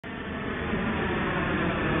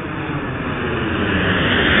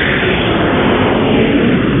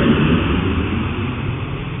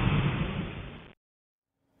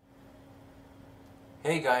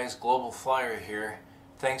guys, Global Flyer here.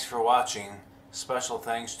 Thanks for watching. Special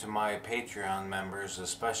thanks to my Patreon members,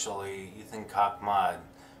 especially Ethan Cockmod.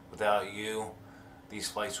 Without you, these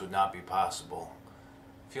flights would not be possible.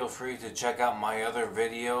 Feel free to check out my other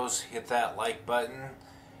videos, hit that like button,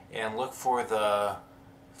 and look for the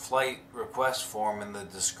flight request form in the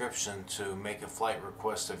description to make a flight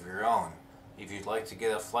request of your own. If you'd like to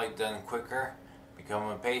get a flight done quicker, become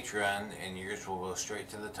a patron and yours will go straight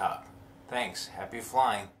to the top. Thanks. Happy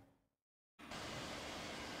flying.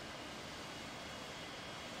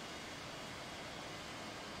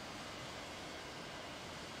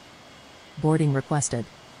 Boarding requested.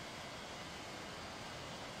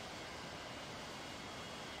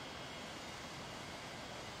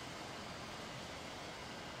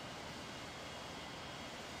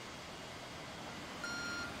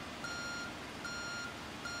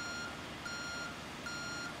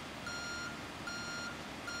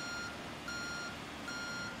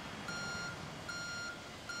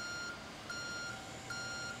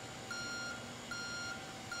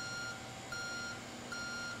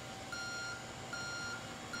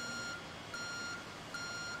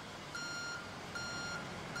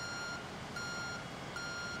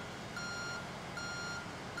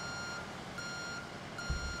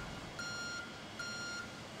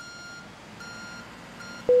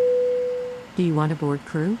 Do you want to board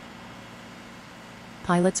crew?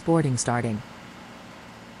 Pilots boarding starting.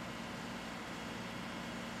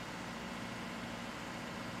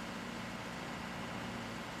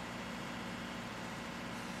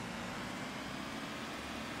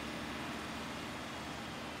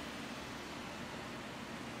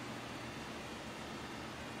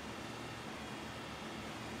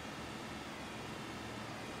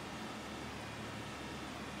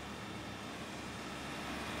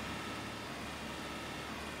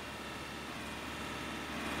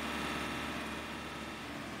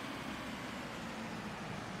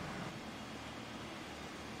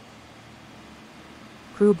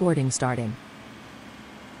 Crew boarding starting.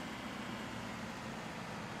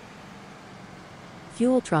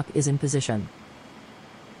 Fuel truck is in position.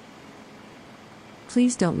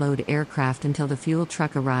 Please don't load aircraft until the fuel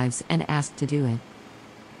truck arrives and ask to do it.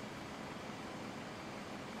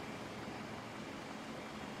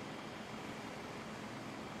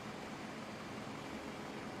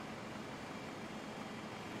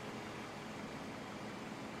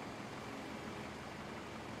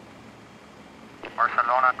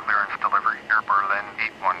 Barcelona clearance delivery. Air Berlin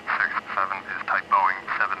 8167 is type Boeing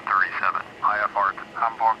 737. IFR to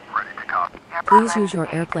Hamburg, ready to copy. Please use your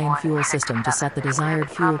airplane fuel system to set the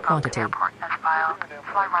desired fuel quantity.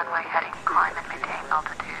 Fly runway heading, climb and maintain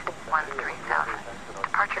altitude 13,000.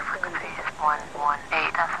 Departure frequency is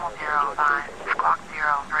 118.05, squawk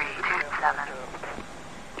 0327.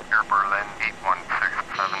 Air Berlin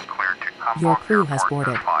 8167 cleared to Hamburg. Your crew has Airport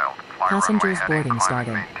boarded. as filed. Fly Passengers runway boarding heading,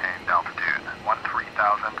 starting. climb and maintained altitude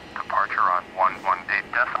 13,000. Departure on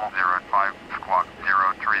 118.05, squawk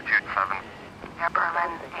 0327. Air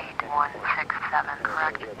Berlin 8167,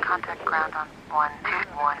 correct. Contact ground on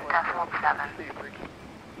 121.7.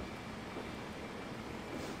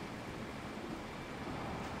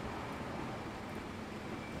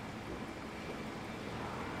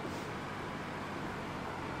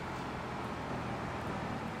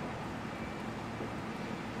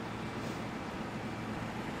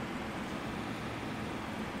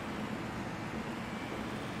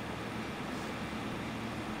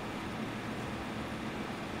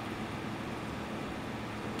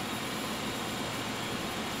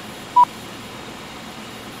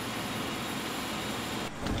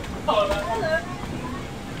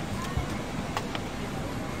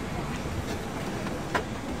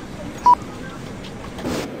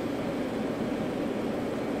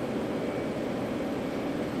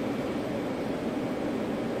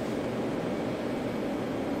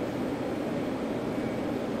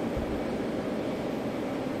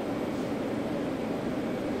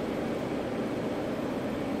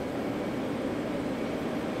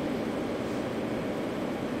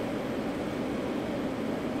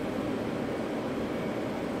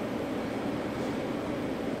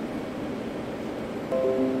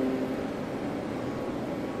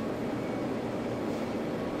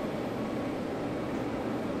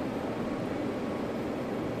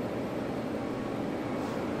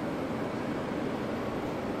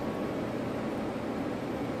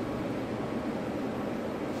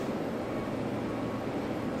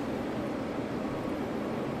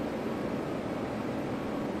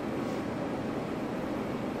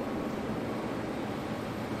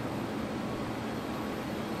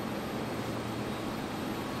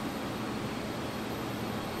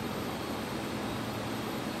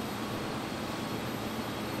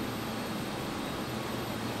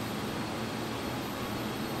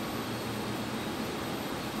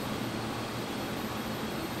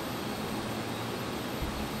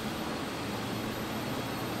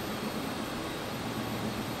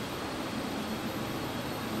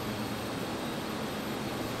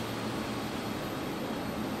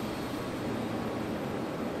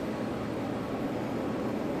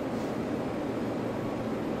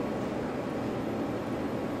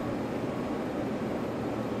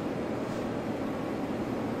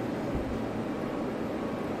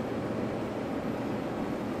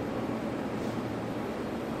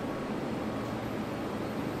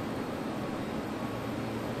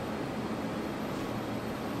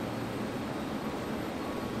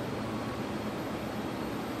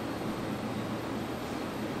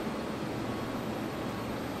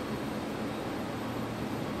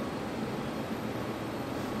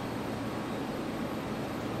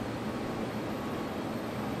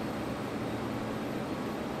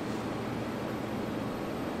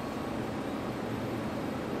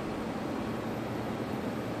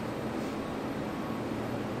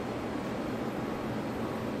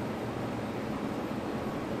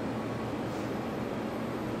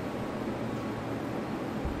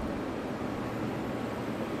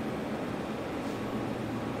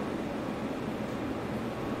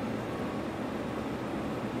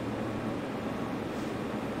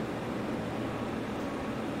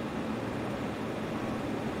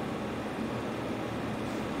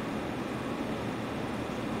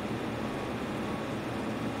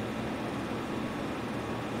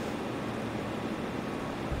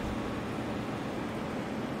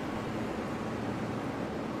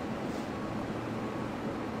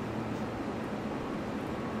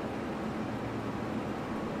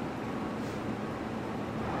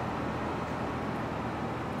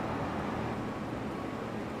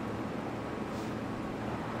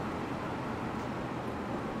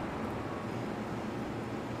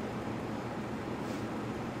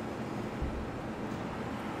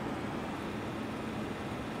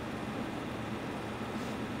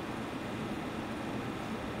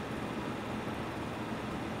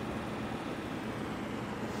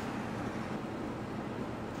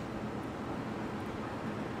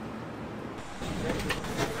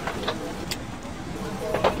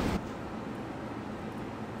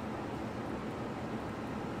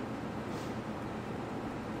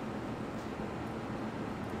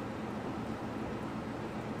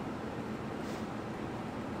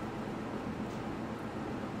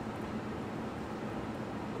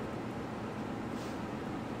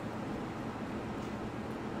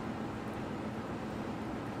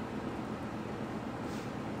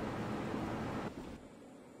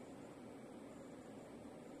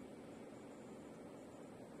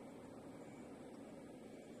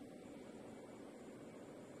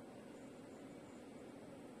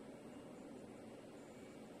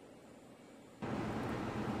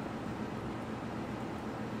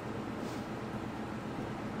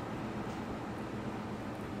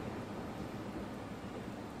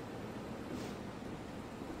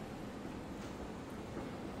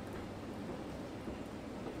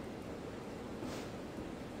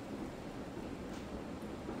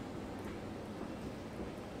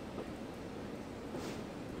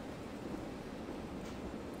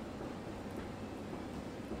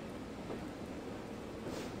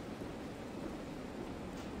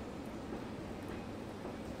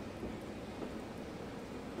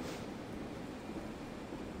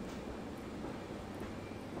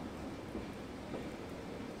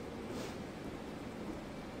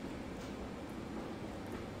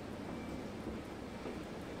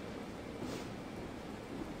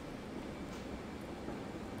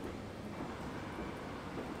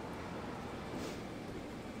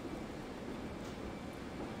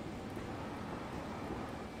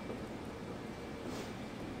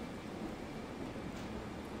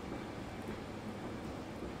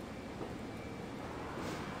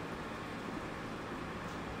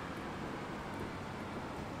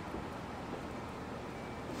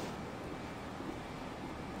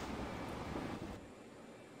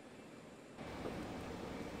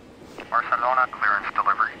 Barcelona clearance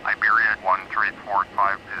delivery. Iberia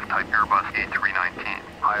 1345 is type Airbus A319.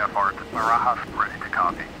 IFR to Barajas, ready to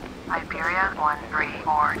copy. Iberia 1345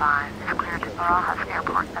 is cleared to Barajas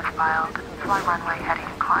Airport as filed. Fly runway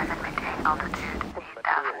heading, climb and maintain altitude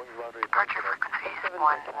 8,000. Departure frequencies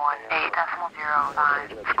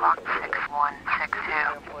 118.05, squawk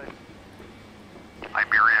 6162.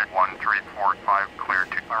 Iberia 1345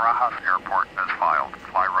 cleared to Barajas Airport as filed.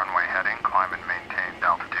 Fly runway heading, climb and maintain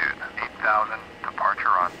altitude 8,000.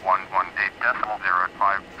 Departure on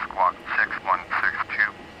 118.05, squawk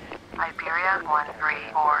 6162. Iberia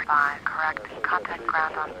 1345, correct. Contact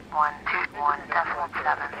ground on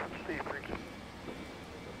 121.7.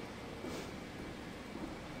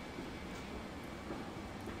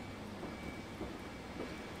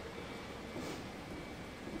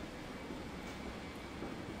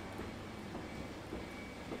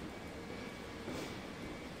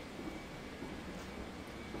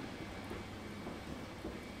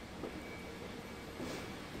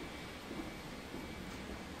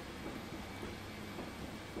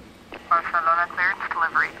 Barcelona clearance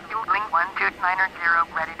delivery. Link 1290,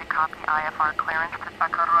 ready to copy IFR clearance to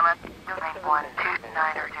Barcelona. Link 1290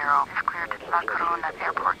 is cleared to Barcelona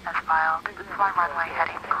Airport as filed. Fly runway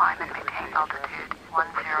heading, climb and maintain altitude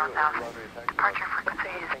 10,000. Departure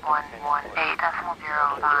frequency is 118.05,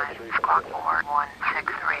 squawk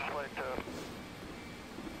 4163.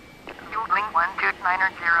 Link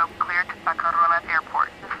 1290 cleared to Barcelona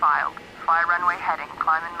Airport is filed. Fly runway heading,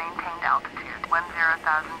 climb and maintain altitude 10,000.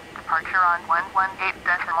 Departure on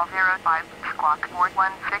 118.05, squawk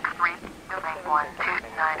 4163. Link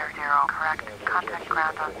 1290, correct. Contact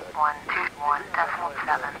ground on 121.7.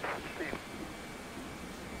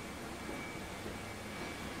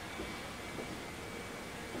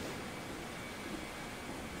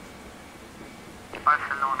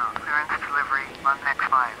 Barcelona clearance delivery on next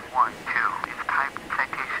 512 is type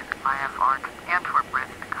citation IFR to Antwerp,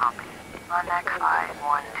 ready to copy. On next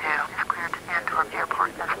 512 is cleared to Antwerp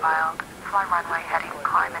Airport as filed. Fly runway heading,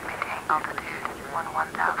 climb and maintain altitude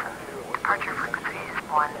 11,000. Departure frequency is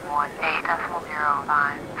 118.05,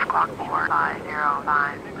 squawk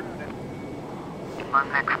 4505. On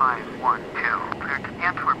next 512, cleared to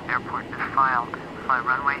Antwerp Airport is filed. Fly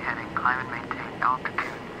runway heading, climb and maintain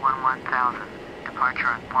altitude 11,000.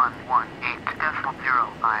 Departure at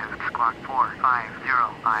 118.05, squawk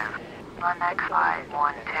 4505. On next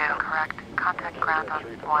 512, correct. Contact ground on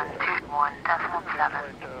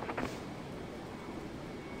 121.7.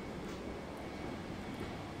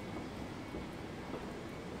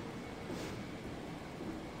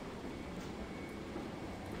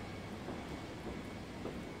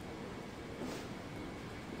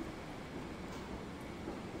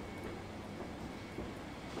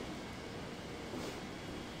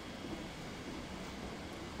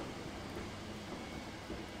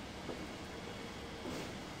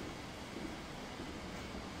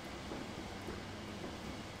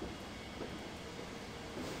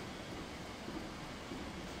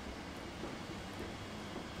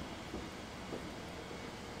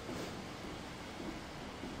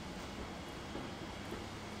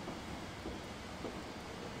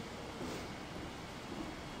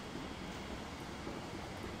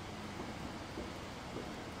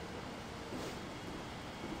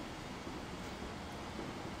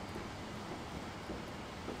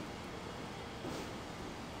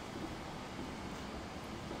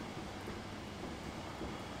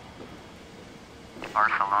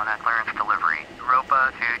 Barcelona clearance delivery.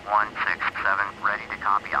 Europa 2167, ready to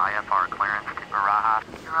copy IFR clearance to Barajas.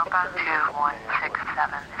 Europa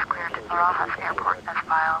 2167 is cleared to Barajas Airport as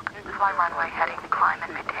filed. Fly runway heading, climb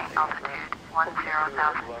and maintain altitude 10,000.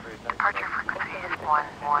 Departure frequency is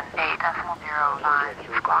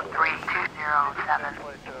 118.05, squawk 3207.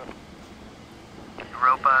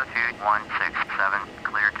 Europa 2167,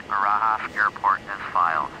 cleared to Barajas Airport as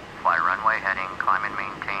filed. Fly runway heading, climb and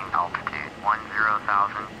maintain altitude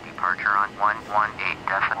 10,000. Departure on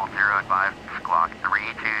 118.05, squawk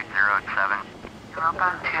 3207.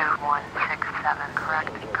 Europa 2167,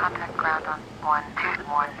 correct. Contact ground on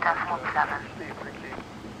 121.7.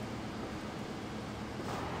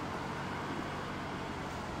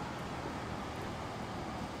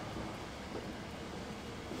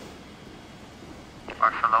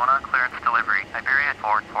 Barcelona clearance delivery. Iberia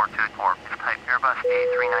 4424 is type Airbus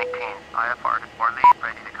A319. IFR Orly,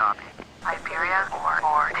 ready to copy. Iberia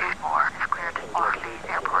 4424 is cleared to Orly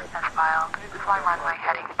Airport as filed. Fly runway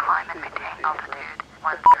heading, climb and maintain altitude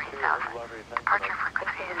 13,000. Departure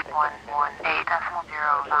frequency is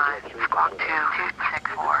 118.05, squawk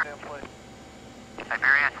 2264.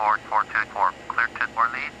 Iberia 4424 cleared to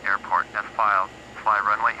Orly Airport as filed. fly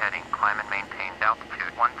runway heading, climb and maintain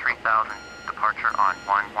altitude 13,000, departure on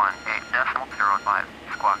 118.05,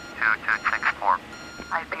 squawk 2264.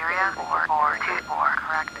 Iberia 4424,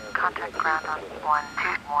 correct. Contact ground on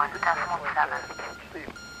 121.7.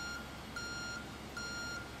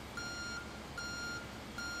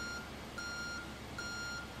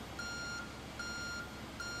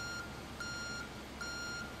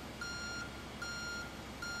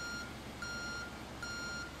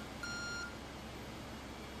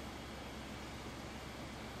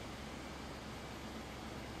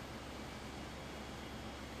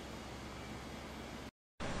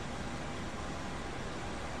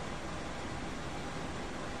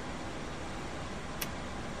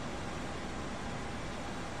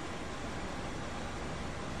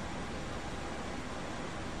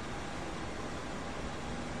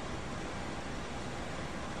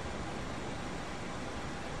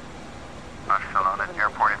 Barcelona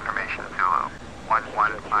Airport Information Zulu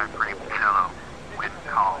 1153 Zulu. Wind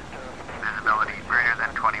calm. Visibility greater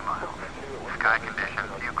than 20 miles. Sky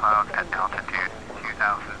conditions few clouds at altitude 2000.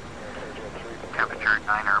 Temperature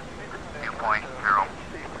 9 dew point 0.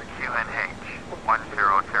 QNH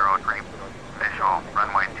 1003. Visual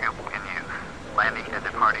runway 2 in use. Landing and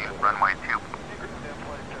departing runway 2.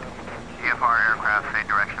 GFR aircraft say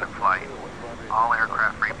direction of flight. All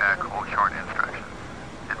aircraft read back hold short instructions.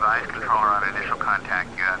 Advise controller on initial contact.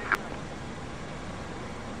 You have to.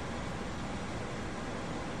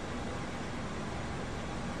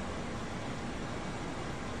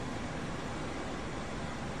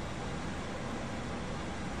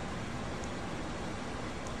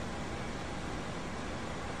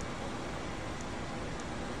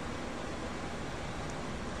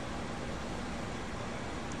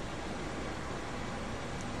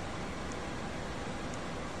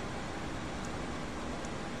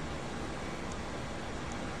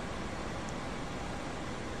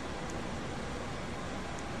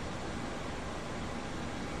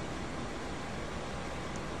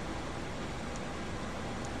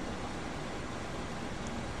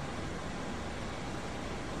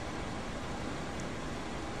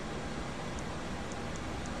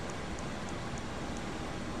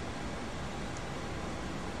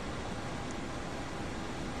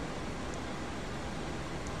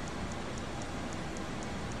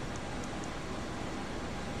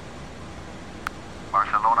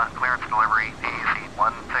 Barcelona, clearance delivery,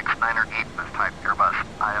 EZ-16908, this type Airbus,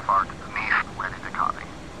 IFR to Nice, ready to copy.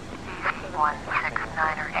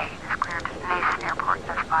 EZ-16908 is cleared to Nice Airport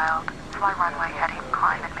as filed. Fly runway heading,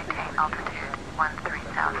 climb and maintain altitude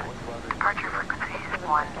 13,000. Departure frequency is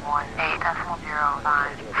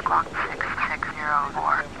 118.05, squawk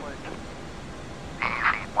 6604.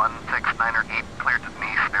 EZ-16908, cleared to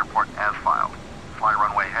Nice Airport as filed. Fly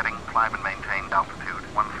runway heading, climb and maintain altitude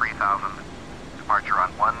 13,000. Departure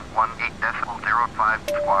on 118.05,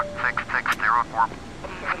 squawk 6604.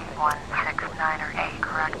 EZ-16908,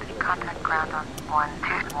 correct. Contact ground on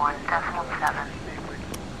 121.7.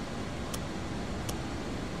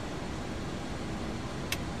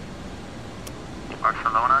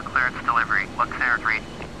 Barcelona, clearance delivery, Luxair 3.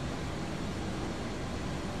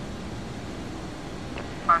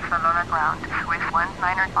 Barcelona ground, Swiss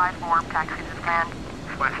 1954, taxi to stand.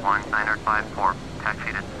 Swiss 1954,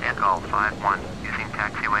 taxi to stand call 51, using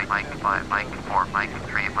taxiway Mike 5, Mike 4, Mike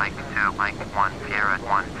 3, Mike 2, Mike 1, Sierra 2,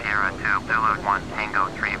 Zulu 1, Tango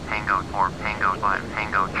 3, Tango 4, Tango 5,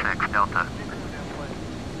 Tango 6, Delta.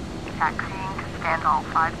 Taxiing to stand all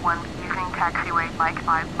 51, using taxiway Mike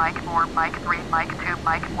 5, Mike 4, Mike 3, Mike 2,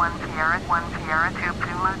 Mike 1, Sierra 2,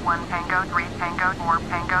 Zulu 1, Tango 3, Tango 4,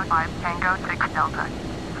 Tango 5, Tango 6, Delta.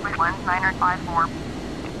 Swiss 1954.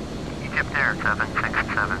 Egypt Air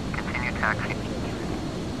 767, continue taxi.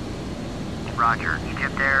 Roger,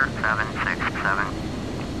 Egypt Air 767.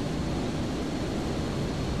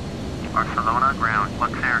 Barcelona ground,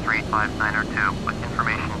 Luxair 35902, with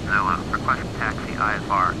information Zulu, request taxi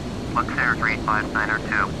IFR. Luxair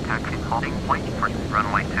 35902, taxi holding point for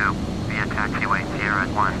runway 2, via taxiway Sierra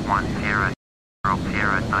 11 Sierra 0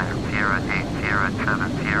 Sierra 9 Sierra 8 Sierra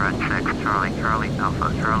 7 Sierra 6 Charlie Charlie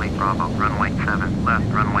Alpha Charlie Bravo runway 7 left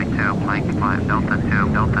runway 2 Mike 5 Delta 2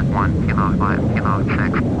 Delta 1 Kilo 5 Kilo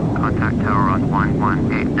 6 contact tower on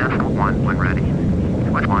 118.1 when ready.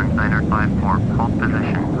 Swiss 1954 hold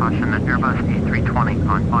position caution that Airbus A320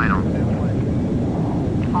 on final.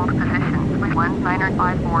 Hold position Swiss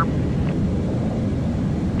 1954.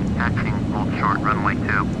 Taxiing hold short runway 2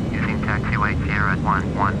 using taxiway Sierra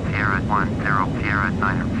 11 Sierra 10 Sierra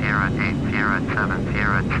 9 Sierra 8 Sierra 7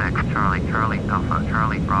 Sierra 6 Charlie Charlie Alpha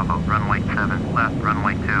Charlie Bravo runway 7 left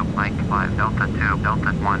runway 2 Mike 5 Delta 2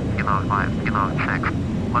 Delta 1 Kilo 5 Kilo 6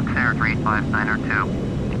 Luxair 35902.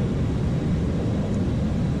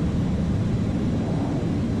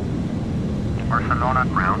 Barcelona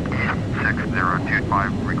ground,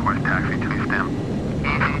 6025, request taxi to STEM.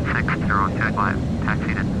 Easy 6025,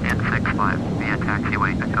 taxi to N65 via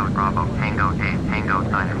taxiway Echo Bravo, Tango 8, Tango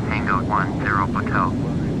 9, Tango 10 Hotel.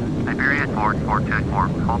 Iberia 4424,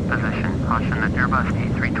 hold position, caution the Airbus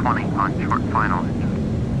A320 on short final.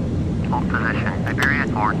 Hold position, Iberia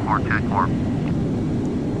 4424.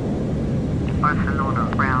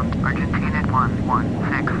 Barcelona ground, Argentina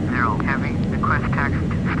 1160, heavy, request taxi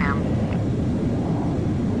to STEM.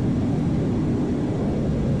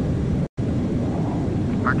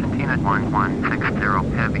 Argentina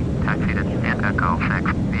 1160, heavy, taxi to Echo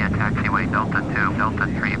 6 via taxiway Delta 2, Delta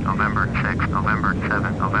 3, November 6, November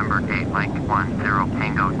 7, November 8, Mike 10, Tango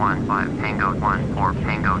 15, Tango 14,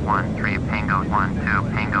 Tango 13, Tango 12,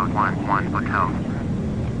 Tango 11 Hotel.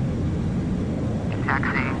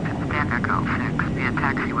 Taxiing to STEM Echo 6 via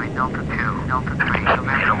taxiway Delta 2, Delta 3,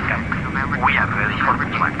 November 6, November 2, We have ready for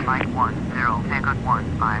request. Mike 10, Tango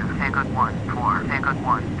 15, Tango 14, Tango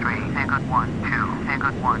 13, Tango 12, Tango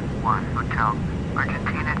 11 Hotel.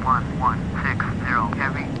 Argentina 1160,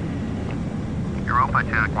 heavy. Europa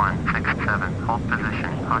 2167, hold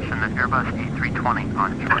position, caution the Airbus A320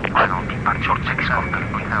 on short final. Departure checks order.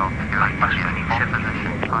 Hotel, Sierra India, hold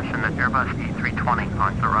position, caution the Airbus A320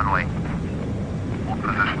 on the runway. Hold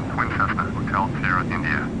position, Twin Cessna, Hotel, Sierra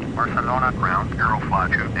India. Barcelona ground,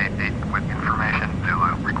 Aeroflot 288 with information,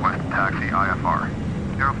 Zulu, request taxi IFR.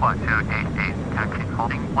 Aeroflot 288, taxi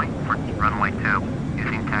holding point for runway 2.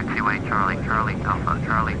 Using taxiway Charlie, Charlie, Alpha,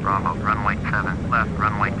 Charlie, Bravo, runway 7, left,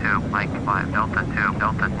 runway 2, Mike 5, Delta 2,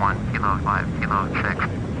 Delta 1, Kilo 5, Kilo 6,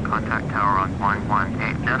 contact tower on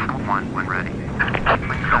 118.1 when ready.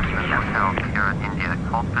 Twin Cessna Hotel, Sierra India,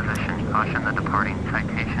 hold position, caution the departing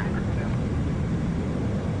citation.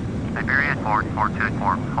 Iberia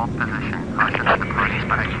 4424, hold position, caution the departing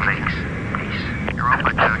citation. Europa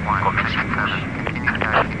 2167, continue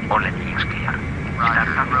taxi. All landings clear.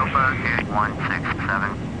 Roger, Europa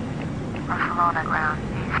 2167. Barcelona ground,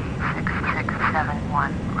 Easy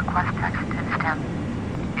 6671, request taxi to STEM.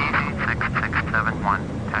 Easy 6671,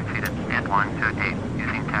 taxi to Ant 128,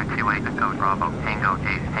 using taxiway Echo Bravo, Tango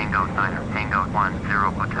 8, Tango 9, Tango 10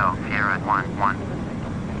 Hotel, Sierra 11.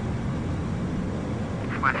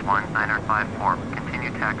 Swiss 1954,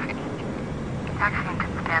 continue taxi. Taxiing to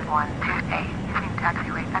STEM 128, using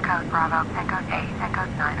taxiway Echo Bravo, Tango 8, Tango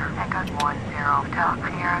 9, Tango 10 Hotel,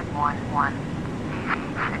 Sierra 11.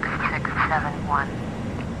 Easy 6671.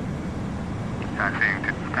 Taxiing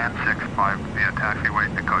to Stan 65 via taxiway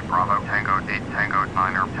Echo Bravo, Tango 8, Tango 9,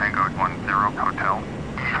 Tango 10 Hotel,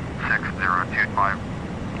 6025.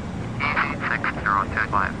 Easy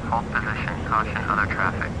 6025, hold position, caution other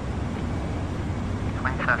traffic.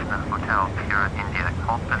 Twin Cessna Hotel, Sierra India,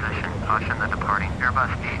 hold position, caution the departing Airbus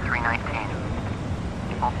A319.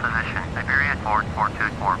 Hold position, Iberia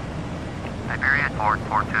 4424. Iberia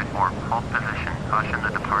 4424, hold position, caution the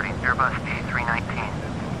departing Airbus A319.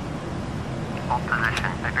 Hold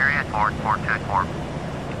position, Iberia 4424.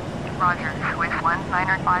 Roger, Swiss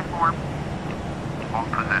 1954. Hold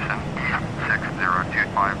position,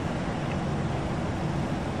 6025.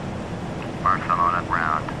 Barcelona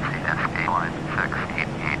ground, CSA line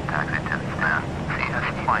 688, taxi to stand.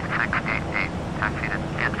 CSA line 688, taxi to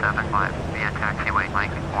N75 via taxiway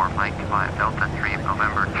Mike 4, Mike 5, Delta 3,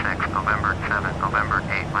 November 6, November 7, November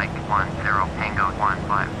 8, Mike 10, Tango 15,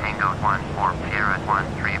 Tango 14, Sierra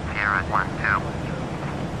 13, Sierra 12.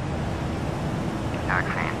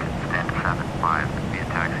 Taxiing to stand 75 via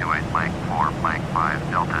taxiway Mike 4, Mike 5,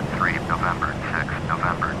 Delta 3, November 6,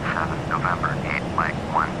 November 7, November 8, Mike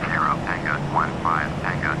 10, Tango 15,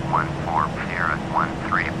 Tango 14, Sierra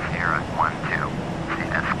 13, Sierra 12.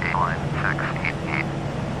 CSA line 688.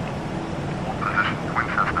 Hold position, Twin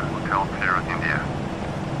Cessna Hotel, Sierra India.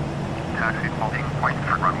 Taxi holding point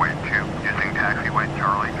for runway 2, using taxiway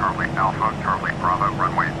Charlie, Charlie Alpha, Charlie Bravo,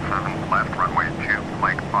 runway 7, left runway 2,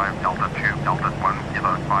 Mike 5, Delta 2, Delta 1,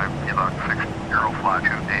 Kilo 5, Kilo 6, Aeroflot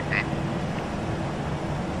 288.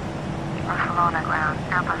 Barcelona ground,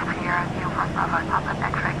 Airbus Sierra, Uniform Bravo, Papa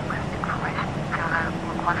X-ray with information, Zulu,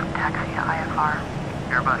 request taxi IFR.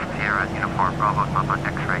 Airbus Sierra, Uniform Bravo, Papa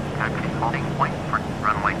X-ray, taxi holding point for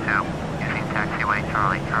runway 2, using taxiway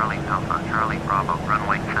Charlie, Charlie Alpha, Charlie Bravo,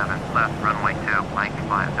 runway 7, left runway 2, Mike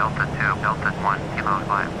 5, Delta 2, Delta 1, Kilo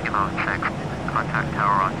 5, Kilo 6, contact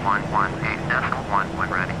tower on 118.1 when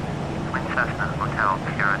ready. Twin Cessna Hotel,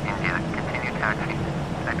 Sierra India, continue taxi.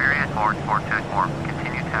 Iberia 4424,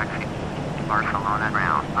 continue taxi. Barcelona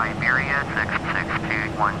ground, Iberia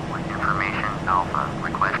 6621 with information Alpha,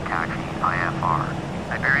 request taxi IFR.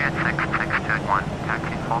 Iberia 6621,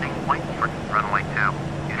 taxi holding point for runway 2.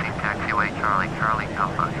 Using taxiway Charlie Charlie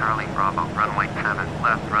Alpha Charlie Bravo, runway 7,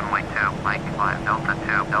 left runway 2, Mike 5 Delta 2,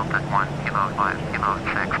 Delta 1, Kilo 5, Kilo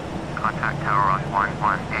 6. Contact tower on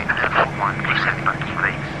 118.1. Descend back,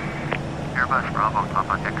 please. Airbus Bravo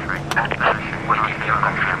Papa X-ray, hold position. What is your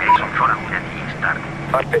confirmation for Hotel Eastern?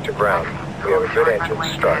 Cockpit to ground. We have a good engine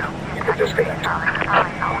start. You can disconnect.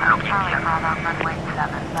 Charlie Bravo, runway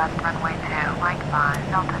 7, left runway 2, Mike 5,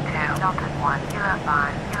 Delta 2, Delta 1, Kilo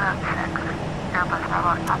 5, Kilo 6. Airbus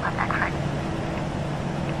Bravo, Papa X-ray.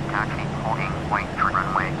 Taxi holding point for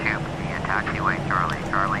runway 2 via taxiway Charlie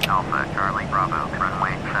Charlie Alpha Charlie Bravo,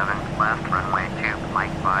 runway 7, left runway 2,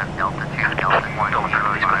 Mike 5 Delta 2 Delta 1 Kilo 5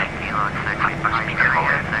 Kilo 6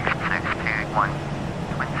 Iberia 6621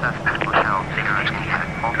 Twin Cessna Hotel 0 India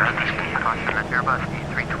hold position caution at Airbus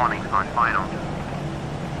A320 on final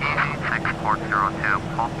Easy 6402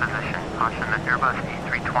 hold position caution at Airbus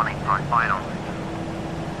A320 on final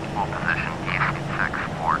hold position East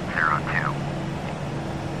 6402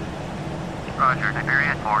 Roger,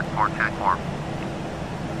 Iberia 4424.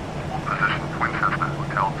 Hold position Twin Cessna,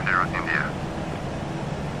 Hotel 0 India.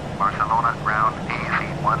 Barcelona, ground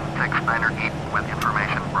EZ16908 with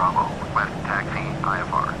information Bravo. Request taxi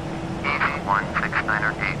IFR.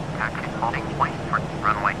 EZ16908, taxi holding point for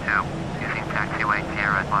runway 2. Using taxiway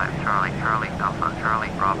Sierra 5 Charlie Charlie Alpha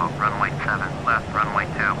Charlie Bravo, runway 7, left runway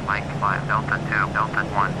 2, Mike 5 Delta 2, Delta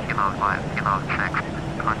 1, Kilo 5, Kilo 6.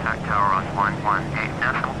 Contact tower on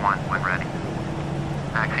 118.1 when ready.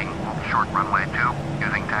 Taxi, short runway 2,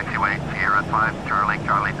 using taxiway Sierra 5, Charlie,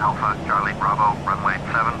 Charlie Alpha, Charlie Bravo, runway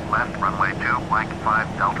 7, left runway 2, Mike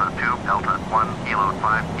 5, Delta 2, Delta 1, Kilo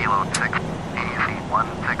 5, Kilo 6,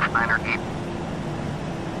 EZ16908.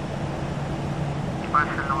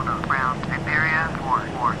 Barcelona, ground, Iberia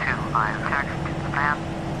 4425, taxi to Japan.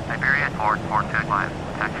 Iberia 4425,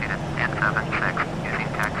 taxi to N76,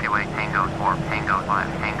 using taxiway Tango 4, Tango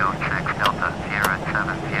 5, Tango 6, Delta, Sierra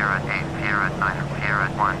 7, Sierra 8, Sierra 9,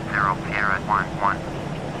 Sierra 1, 0, Sierra 1, 1.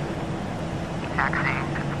 Taxi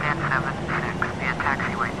to N76 via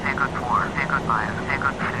taxiway Tango 4, Tango 5,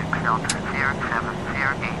 Tango 6, Delta, Sierra 7,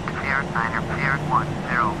 Sierra 8, Sierra 9, Sierra 1,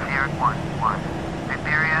 0, Sierra 1, 1.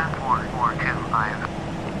 Iberia 4425.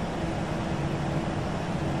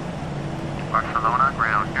 Barcelona,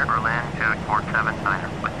 ground, Air Berlin 2479,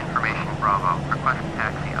 with information Bravo, request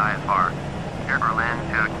taxi IFR. Air Berlin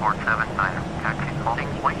 2479, taxi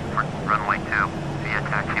holding point for runway 2, via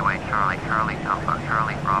taxiway Charlie Charlie Alpha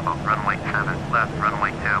Charlie Bravo, runway 7, left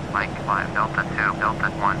runway 2, Mike 5 Delta 2,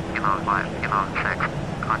 Delta 1, Kilo 5, Kilo 6.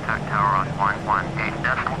 Contact tower on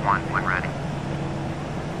 118.1 when ready.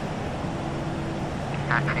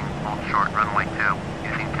 Taxiing, hold short runway 2.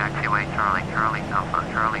 Using taxiway Charlie Charlie Alpha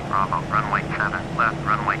Charlie Bravo, runway 7, left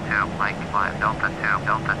runway 2, Mike 5 Delta 2,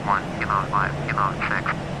 Delta 1, Kilo 5, Kilo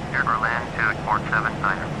 6. Air Berlin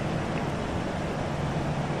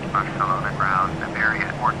 2479. Barcelona, ground,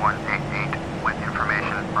 Iberia 4188, with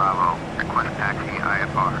information Bravo, request taxi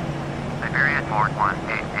IFR. Iberia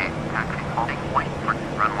 4188, taxi holding point for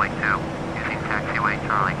runway 2. Using taxiway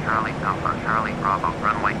Charlie Charlie Alpha Charlie Bravo,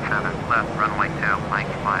 runway 7, left runway 2,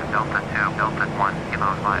 Mike 5 Delta 2, Delta 1,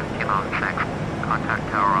 Kilo 5, Kilo 6. Contact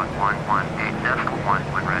tower on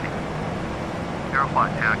 118.1 when ready.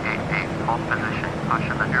 Aeroflot 288, hold position,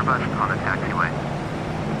 caution the Airbus on the taxiway.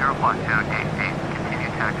 Aeroflot 288,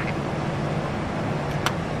 continue taxi.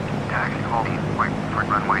 Taxi holding point for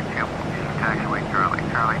runway 2. Using taxiway Charlie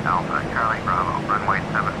Charlie Alpha Charlie Bravo, runway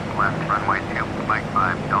 7, left runway 2, Mike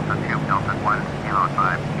 5 Delta 2, Delta 1, Kilo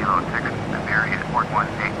 5, Kilo 6, Iberia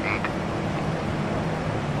 4188.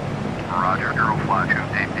 Roger, Aeroflot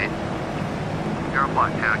 288.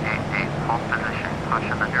 Aeroflot 288, hold position,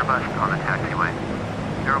 caution the Airbus on the taxiway.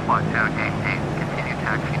 Aeroflot 288, continue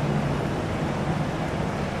taxi.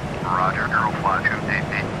 Roger, Aeroflot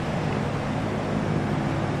 288.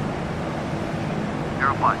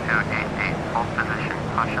 Aeroflot 288, hold position,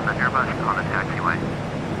 caution the Airbus on the taxiway.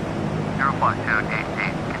 Aeroflot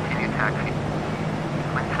 288, continue taxi.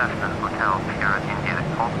 Twin Cessna Hotel, Sierra India,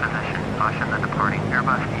 hold position, caution the departing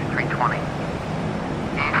Airbus A320.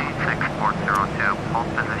 EZ6402,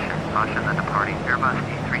 hold position, caution the departing Airbus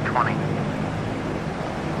A320.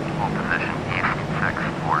 Hold position East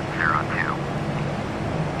 6402.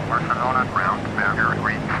 Barcelona, ground, Maverick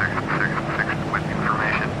 3666, with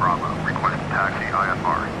information Bravo, request taxi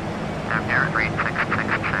IFR. Air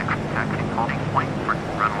 3666, taxi holding point for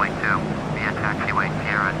runway 2, via taxiway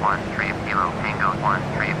Sierra 1, 3 Kilo Tango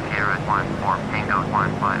 1, 3 Sierra 1, 4 Tango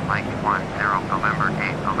 1, 5 Mike 1, 0 November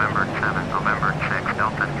 8, November 7, November 6,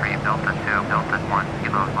 Delta 3, Delta 2, Delta 1,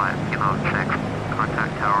 Kilo 5, Kilo 6.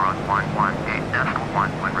 Contact tower on 118.1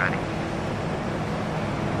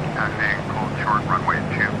 short runway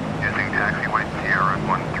 2, using taxiway Sierra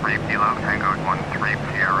 13 Kilo Tango 13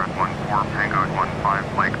 Sierra 14 Tango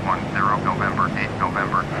 15 Mike 10 November 8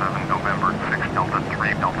 November 7 November 6 Delta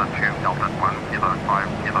 3 Delta 2 Delta 1 Kilo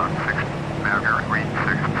 5 Kilo 6 Bagger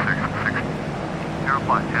 3666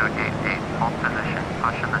 Aeroflot 288 hold position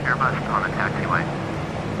caution the Airbus on the taxiway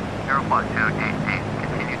Aeroflot 288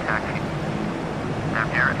 continue taxi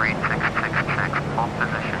Air 3666 hold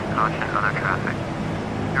position caution other traffic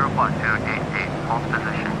Aeroflot 288 hold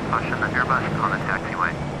position caution the Airbus on the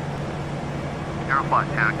taxiway Aeroflot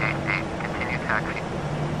 288 continue taxi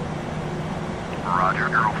Roger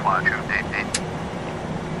Aeroflot 288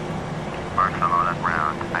 Barcelona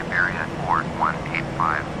ground Iberia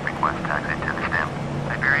 4185 request taxi to the stamp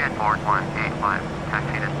Iberia 4185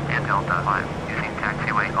 taxi to and Delta 5 using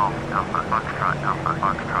taxiway Alpha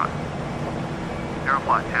Foxtrot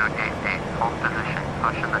Aeroflot 288 hold position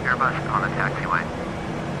caution the Airbus on the taxiway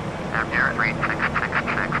Air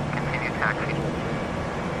 3666 continue taxi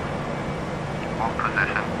hold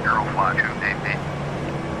position Aeroflot 288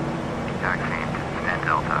 taxiing to stand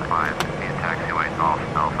Delta 5 via taxiway Alpha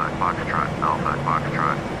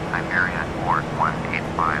Foxtrot Iberia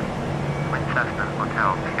 4185 Twin Cessna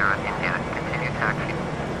Hotel Sierra India continue taxi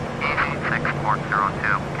EasyJet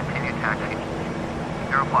 402 continue taxi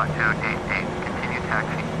Aeroflot 288 continue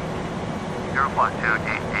taxi Aeroflot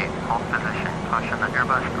 288 hold position caution the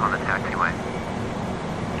Airbus on the taxiway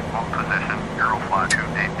hold position Aeroflot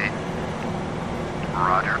 288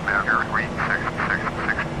 Roger Bagger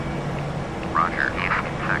 3666 Roger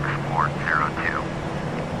EasyJet 402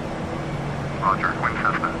 Roger Twin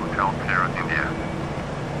Cessna Hotel Sierra India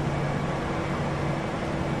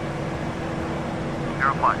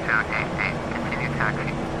Aeroflot 288 continue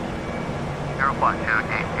taxi Aeroflot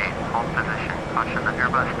 288 hold position caution the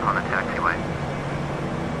Airbus on the taxiway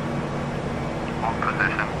hold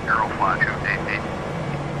position Aeroflot 288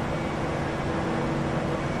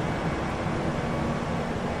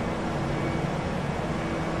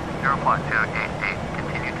 Aeroflot 288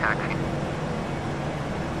 continue taxi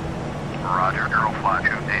Roger Aeroflot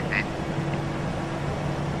 288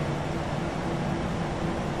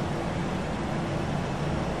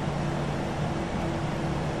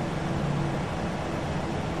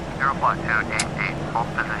 Aeroflot 288 hold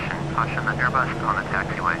position caution the Airbus on the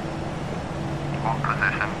taxiway hold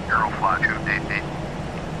position Aeroflot 288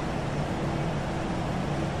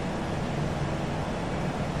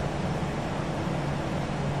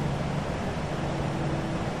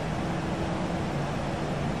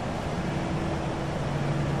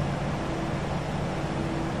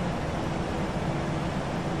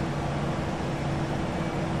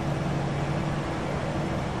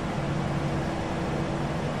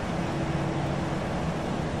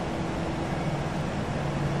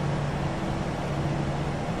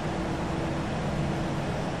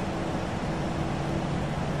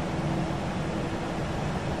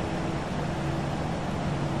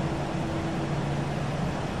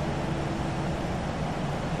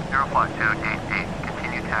 Aeroflot 288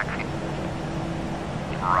 continue taxi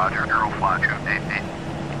Roger Aeroflot 288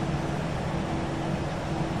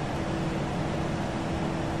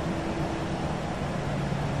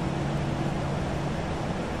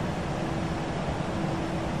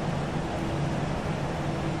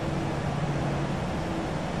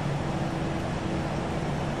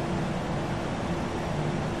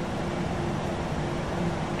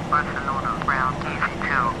 Barcelona ground Easy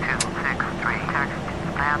 2263 taxi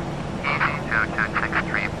Stamp Easy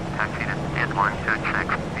 2263 taxi to stand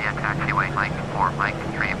 126 via taxiway Mike 4 Mike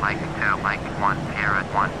 3 Mike 2 Mike 1 Sierra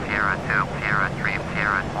 1 Sierra 2 Sierra 3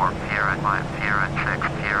 Sierra 4 Sierra 5 Sierra 6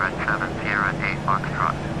 Sierra 7 Sierra 8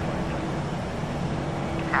 Foxtrot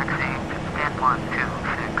taxiing to stand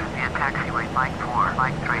 126 via taxiway Mike 4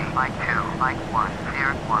 Mike 3 Mike 2 Mike 1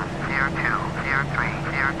 Sierra 1 Sierra 2 Sierra 3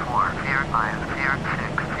 Sierra 4 Sierra 5 Sierra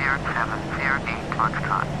 6 Sierra 7 Sierra 8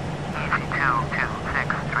 Foxtrot Easy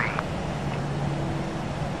 2263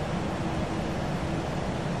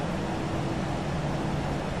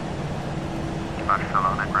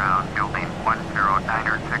 Barcelona ground building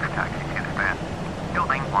 1096 taxi to span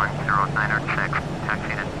building 1096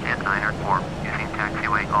 taxi to stand 904 using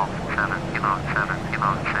taxiway Alpha 7 Kilo 7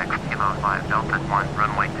 Kilo 6 Kilo 5 Delta 1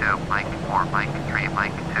 runway 2 Mike 4 Mike 3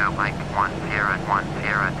 Mike 2 Mike 1 Sierra 1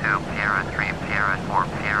 Sierra 2 Sierra 3 Sierra 4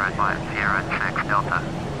 Sierra 5 Sierra 6 Delta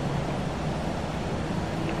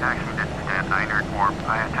taxi to stand 904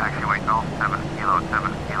 via taxiway Alpha 7 Kilo 7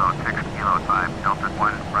 Kilo 6 Kilo 5 Delta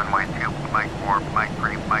 1 runway 2 Mike 4 Mike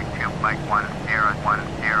 3 Mike 2 Mike 1 Sierra 1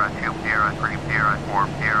 Sierra 2 Sierra 3 Sierra 4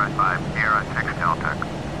 Sierra 5 Sierra 6 Delta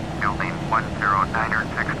building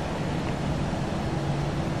 1096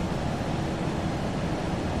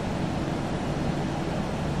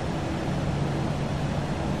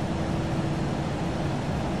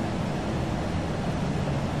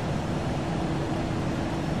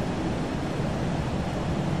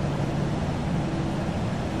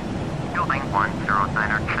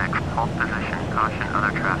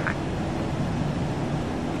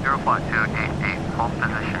 Aeroflot 288, hold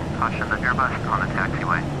position. Caution the Airbus on the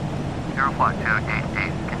taxiway. Aeroflot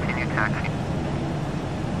 288, continue taxi.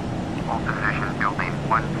 Hold position, building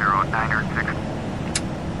 10906.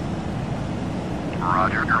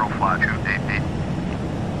 Roger, Aeroflot 288.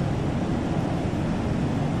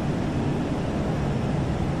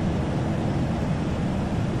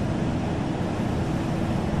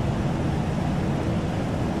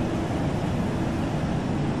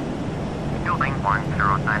 Building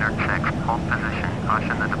 10906, hold position.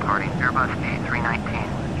 Caution the departing Airbus A319.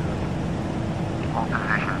 Hold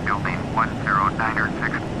position, building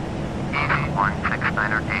 10906. Easy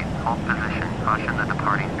 16908, hold position. Caution the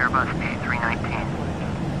departing Airbus A319.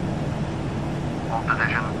 Hold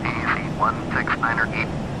position, Easy 16908.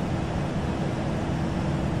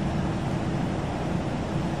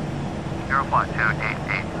 Aeroflot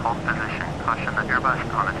 288, hold position. Caution the Airbus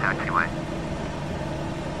on the taxiway.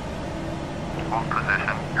 Hold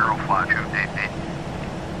position, Aeroflot 288.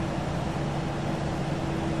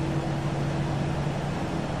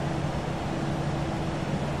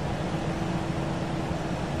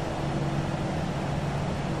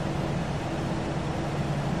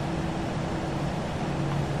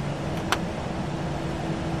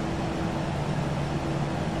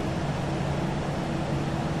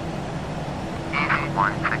 Easy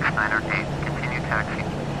 16908, continue taxi.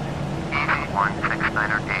 Easy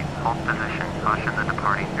 16908, hold position. Caution the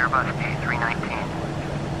departing Airbus A319.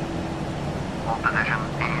 Hold position,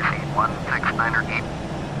 Easy 16908.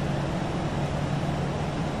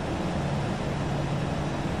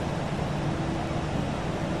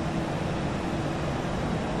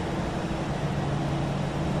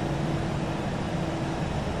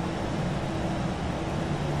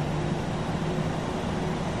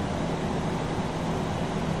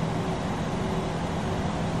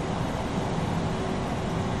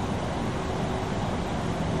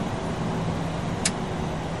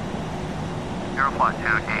 Aeroflot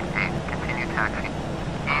 288, continue taxi.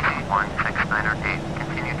 Easy 16908,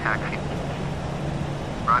 continue taxi.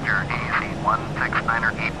 Roger, Easy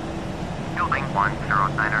 16908. Building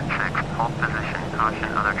 10906, hold position, caution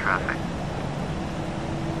other traffic.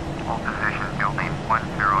 Hold position, building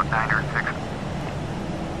 10906.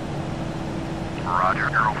 Roger,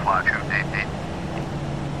 Aeroflot 288.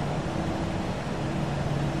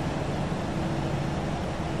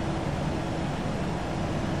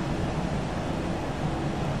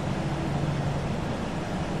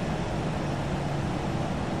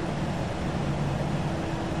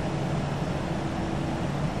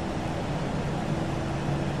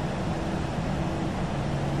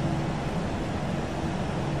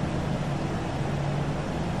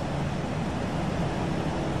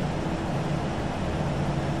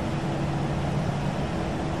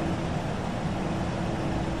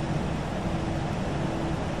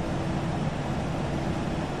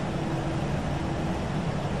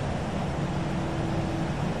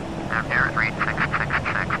 Air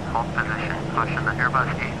 3666, hold position. Caution the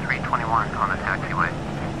Airbus A321 on the taxiway.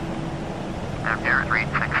 Air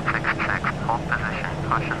 3666, hold position.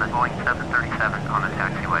 Caution the Boeing 737 on the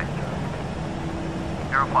taxiway.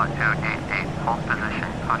 Aeroflot 288, hold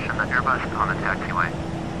position. Caution the Airbus on the taxiway.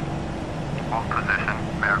 Hold position,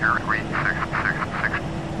 Air 3666.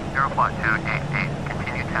 Aeroflot 288,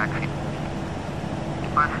 continue taxi.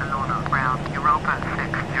 Barcelona, ground, Europa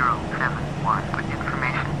 6071, with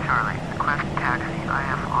information Charlie, request taxi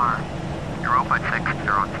IFR. Europa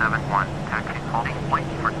 6071, taxi holding point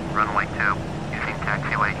for runway 2, using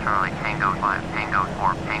taxiway Charlie Tango 5, Tango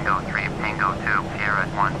 4, Tango 3, Tango 2, Sierra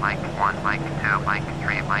 1, Mike 1, Mike 2, Mike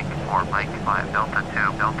 3, Mike 4, Mike 5, Delta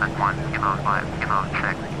 2, Delta 1, Kilo 5, Kilo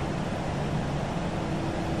 6.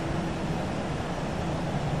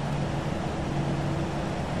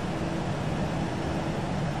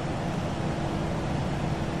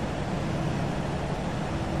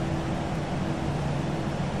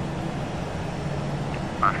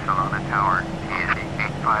 Barcelona Tower, Easy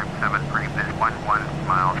 857, previous 11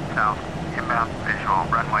 miles south, inbound visual,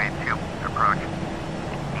 runway 2, approach.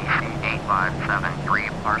 Easy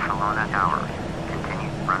 8573, Barcelona Tower,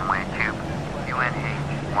 continue, runway 2, UNH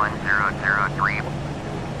 1003.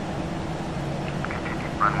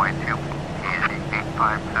 Continue, runway 2, Easy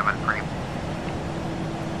 857,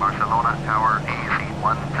 Barcelona Tower, Easy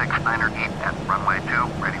 16908 at runway 2,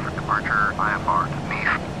 ready for departure, IFR to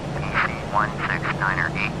Nice. Easy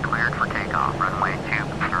 16908, cleared for takeoff, runway 2,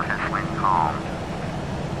 surface wind calm.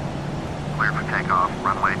 Cleared for takeoff,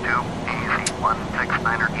 runway 2, Easy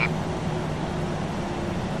 16908.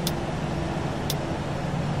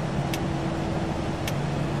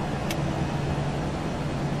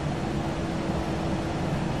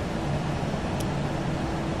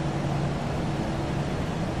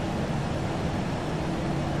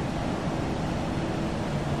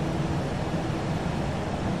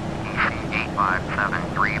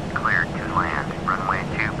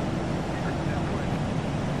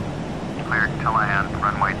 cleared to land,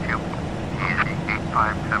 runway 2. Easy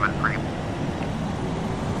 8573.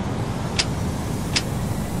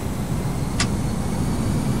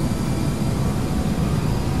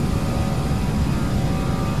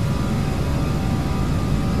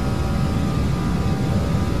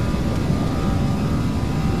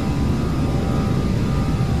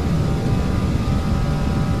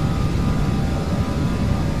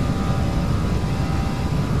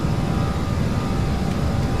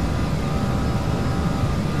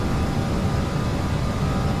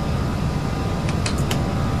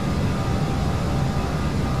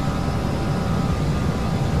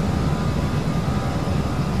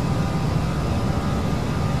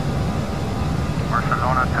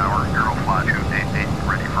 Barcelona Tower, Aeroflot 288,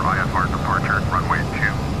 ready for IFR departure, runway 2.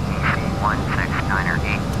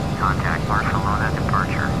 EC169er8, contact Barcelona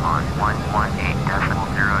departure on 118.05.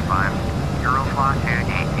 Aeroflot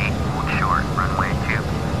 288, hold short, runway 2.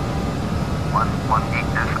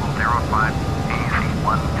 118.05,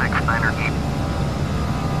 EC169er8.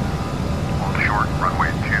 Hold short,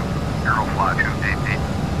 runway 2, Aeroflot 288.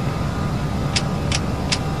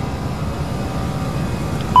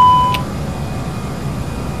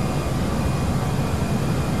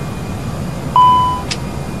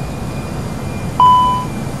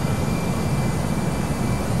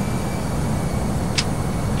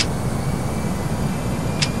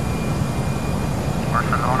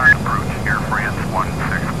 Barcelona approach, Air France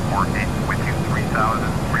 1648, with you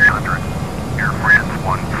 3,300. Air France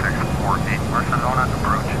 1648, Barcelona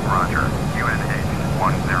approach, roger, UNH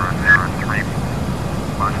 1003.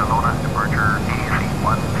 Barcelona departure, easy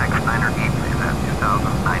 169er8, is at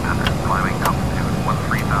 2,900, climbing altitude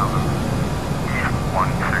 13,000. East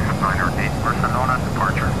 169er8, Barcelona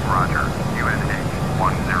departure, roger, UNH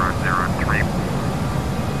 1003.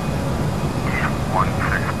 East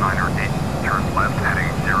 169er8. Turn left heading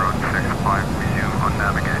 065, resume on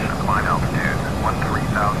navigation, climb altitude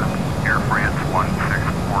 13,000, Air France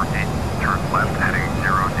 1648, turn left heading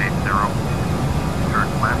 080, turn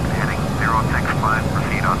left heading 065,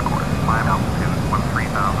 proceed on course, climb altitude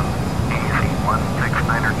 13,000, easy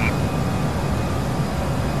 169er8,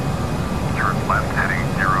 turn left heading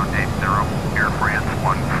 080, Air France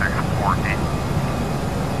 1648.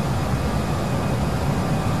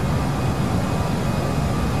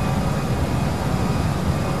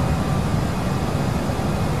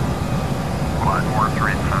 Quad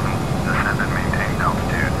 437, descend and maintain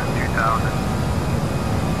altitude 2000.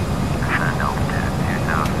 Descend altitude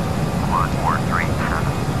 2000. Quad 437.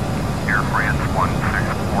 Air France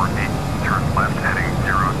 1648, turn left heading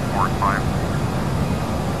 045.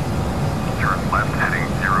 Turn left heading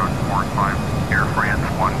 045. Air France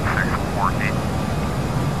 1648.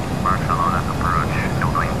 Barcelona approach,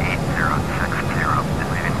 building 8060,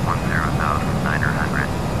 descending 10,900,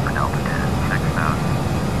 for altitude 6000.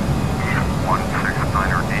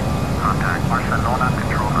 169er8, contact Barcelona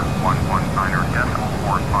controller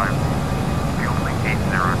 119.45, fueling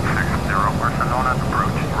 8060, Barcelona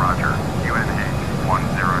approach, roger, UNH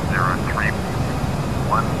 1003,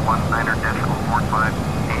 119.45,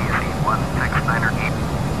 easy 169er8.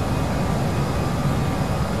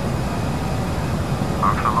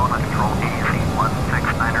 Barcelona control easy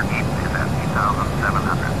 169er8 is at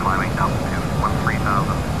 2,700, climbing altitude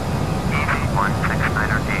 13,000. Easy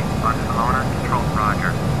 169er8, Barcelona, control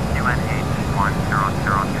roger, UNH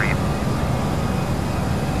 1003.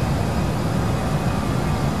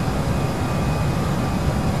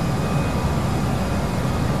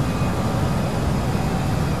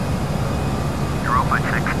 Europa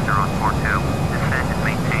 6042, descend and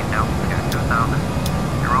maintain altitude 2000.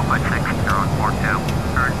 Europa 6042,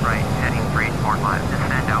 turn right, heading 345,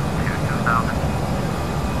 descend altitude 2000.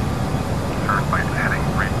 Turn right heading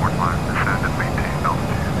 345, descend and maintain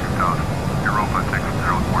altitude 2000. Europa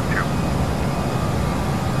 6042.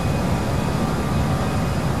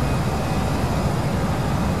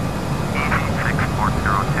 Easy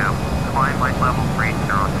 6402, climb light level 300.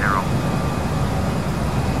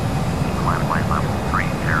 Climb light level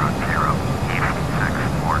 300, Easy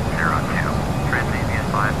 6402.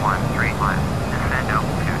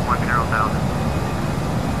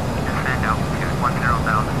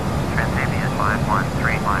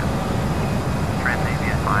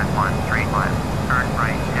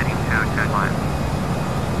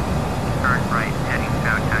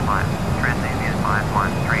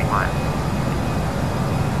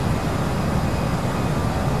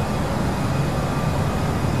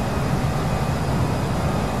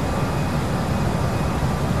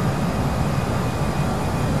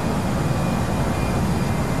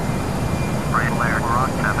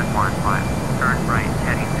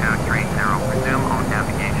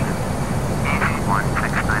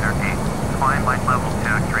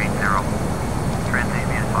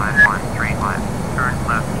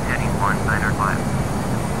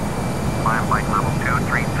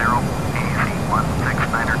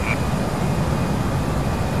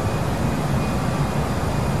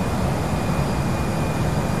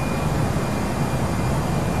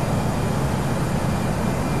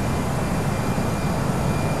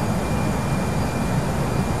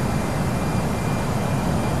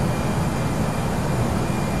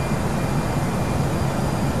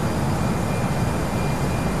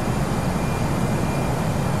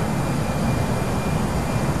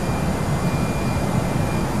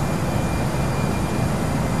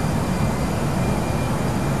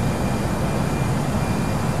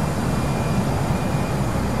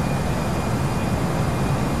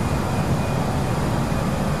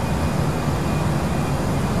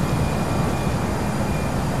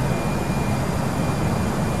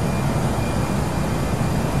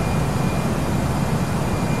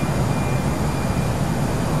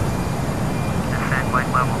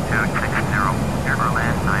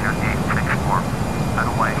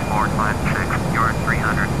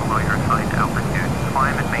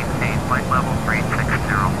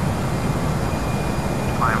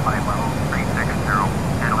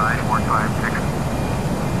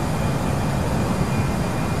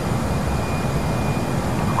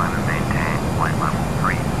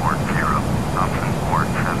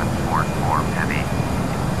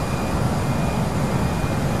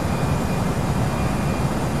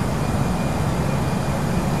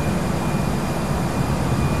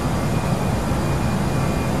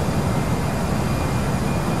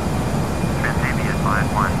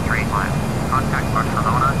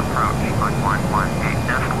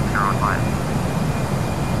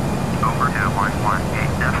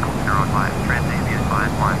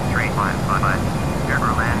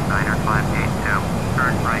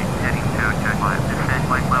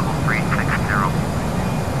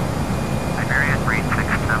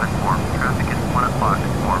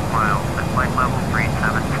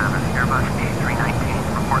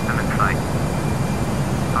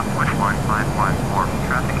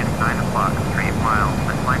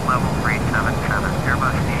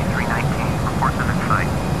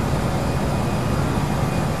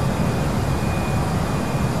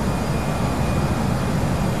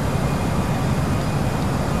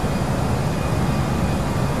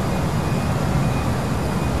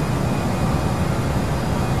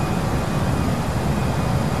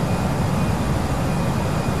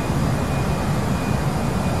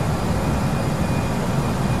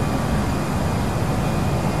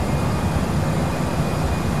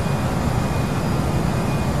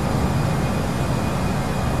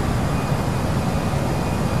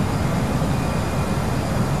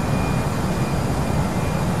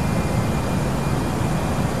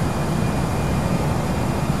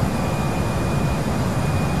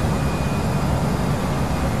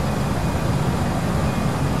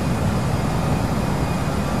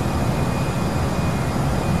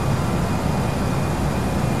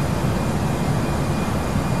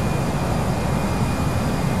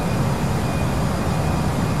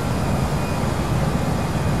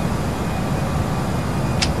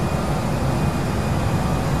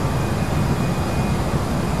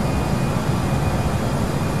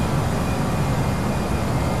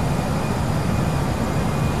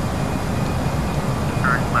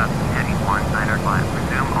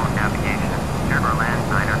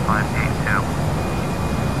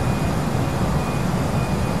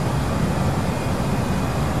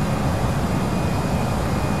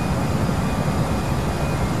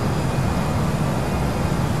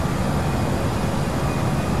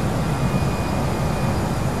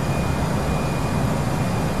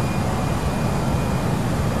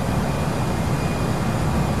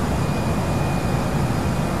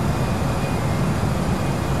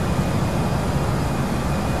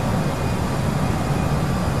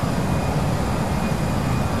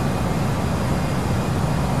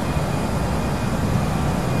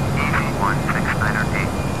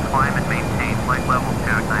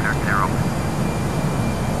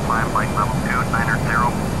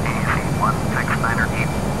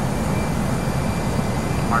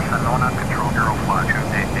 flat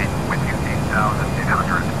 288 with you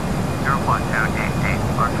 8,800. Aeroplot 288,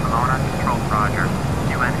 Barcelona, control Roger,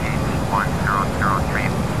 UNH 1003.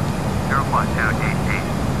 Aeroplot 288,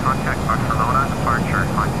 contact Barcelona, departure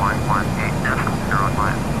on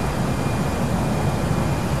 118.05.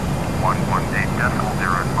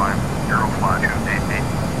 118.05, Aeroflat 288.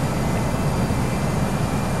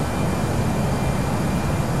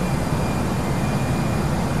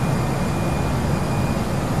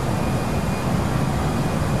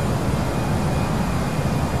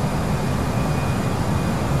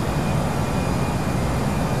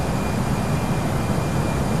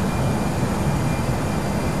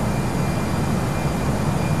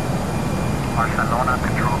 Barcelona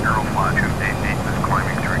Control Aeroflat 288 is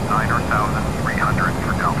climbing through 9,300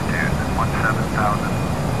 for altitude 17,000.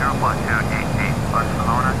 Aeroplot 288,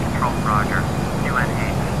 Barcelona, control Roger,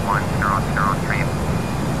 UNH 1003.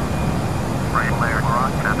 Right layer,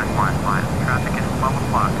 Rock 715, traffic is 12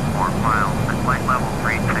 o'clock, 4 miles, at flight level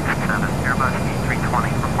 367, Airbus A320,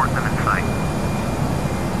 report them in sight.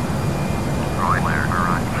 Right layer,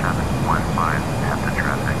 Rock 715, at the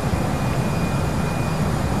traffic.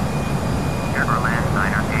 Berlin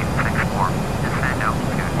 9864, descend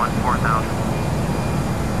altitude 14,000.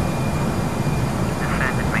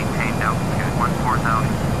 Descend and maintain altitude 14,000,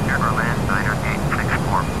 Berlin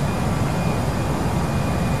 9864.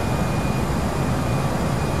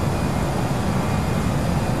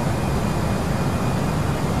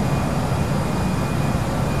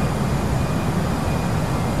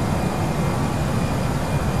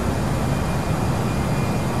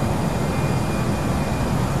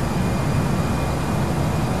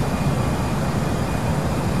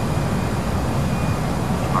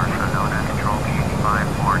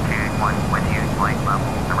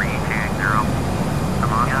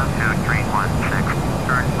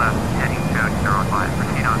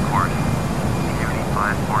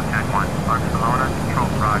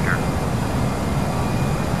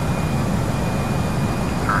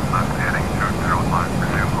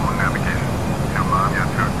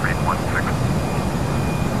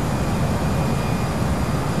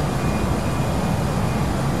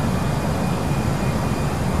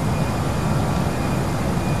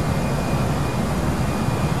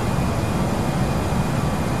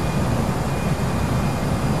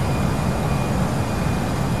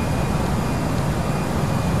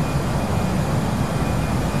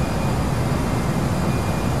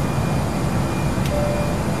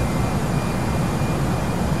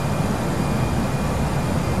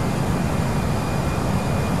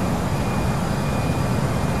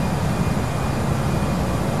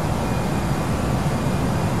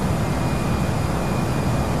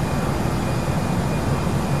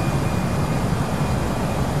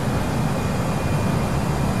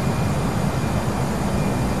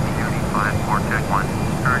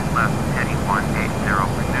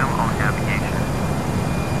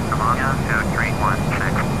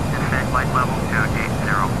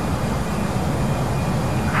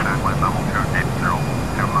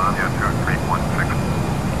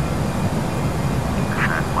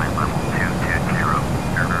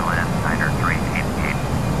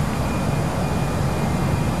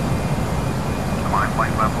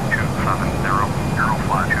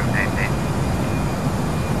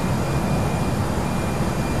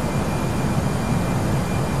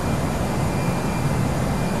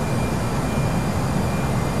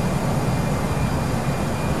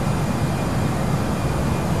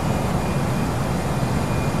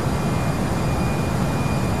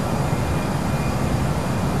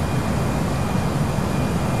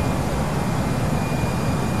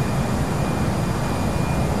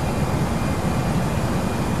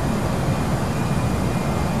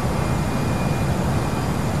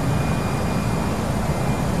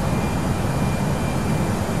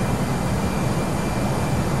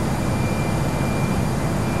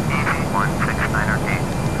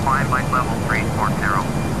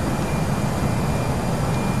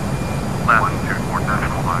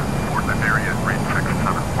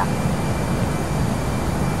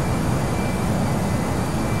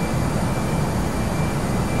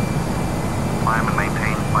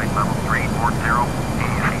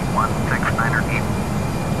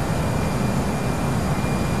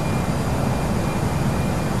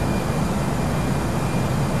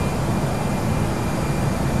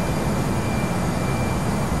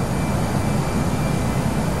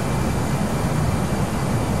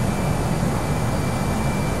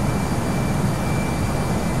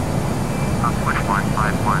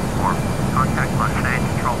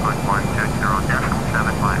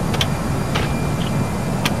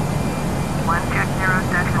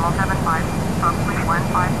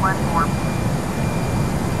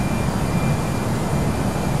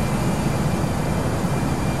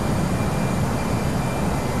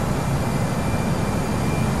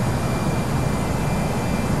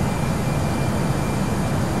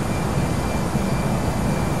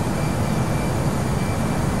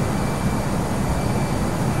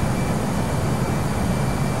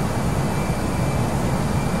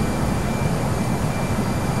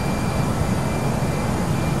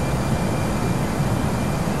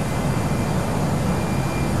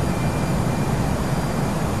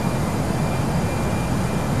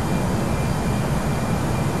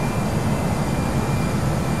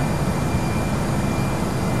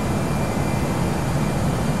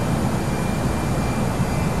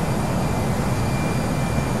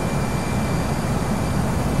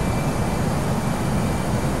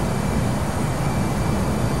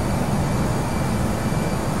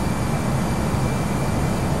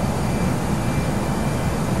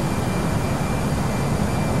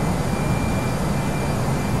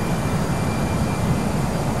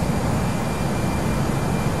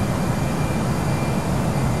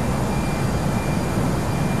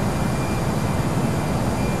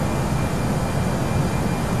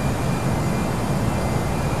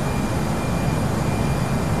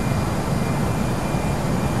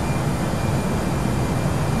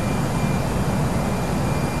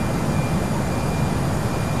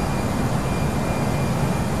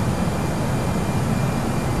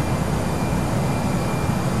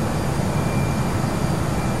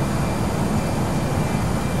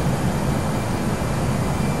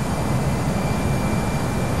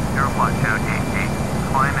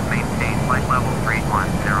 Climb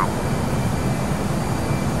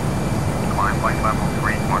flight level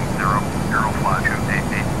 310, Aeroflot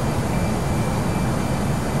 288.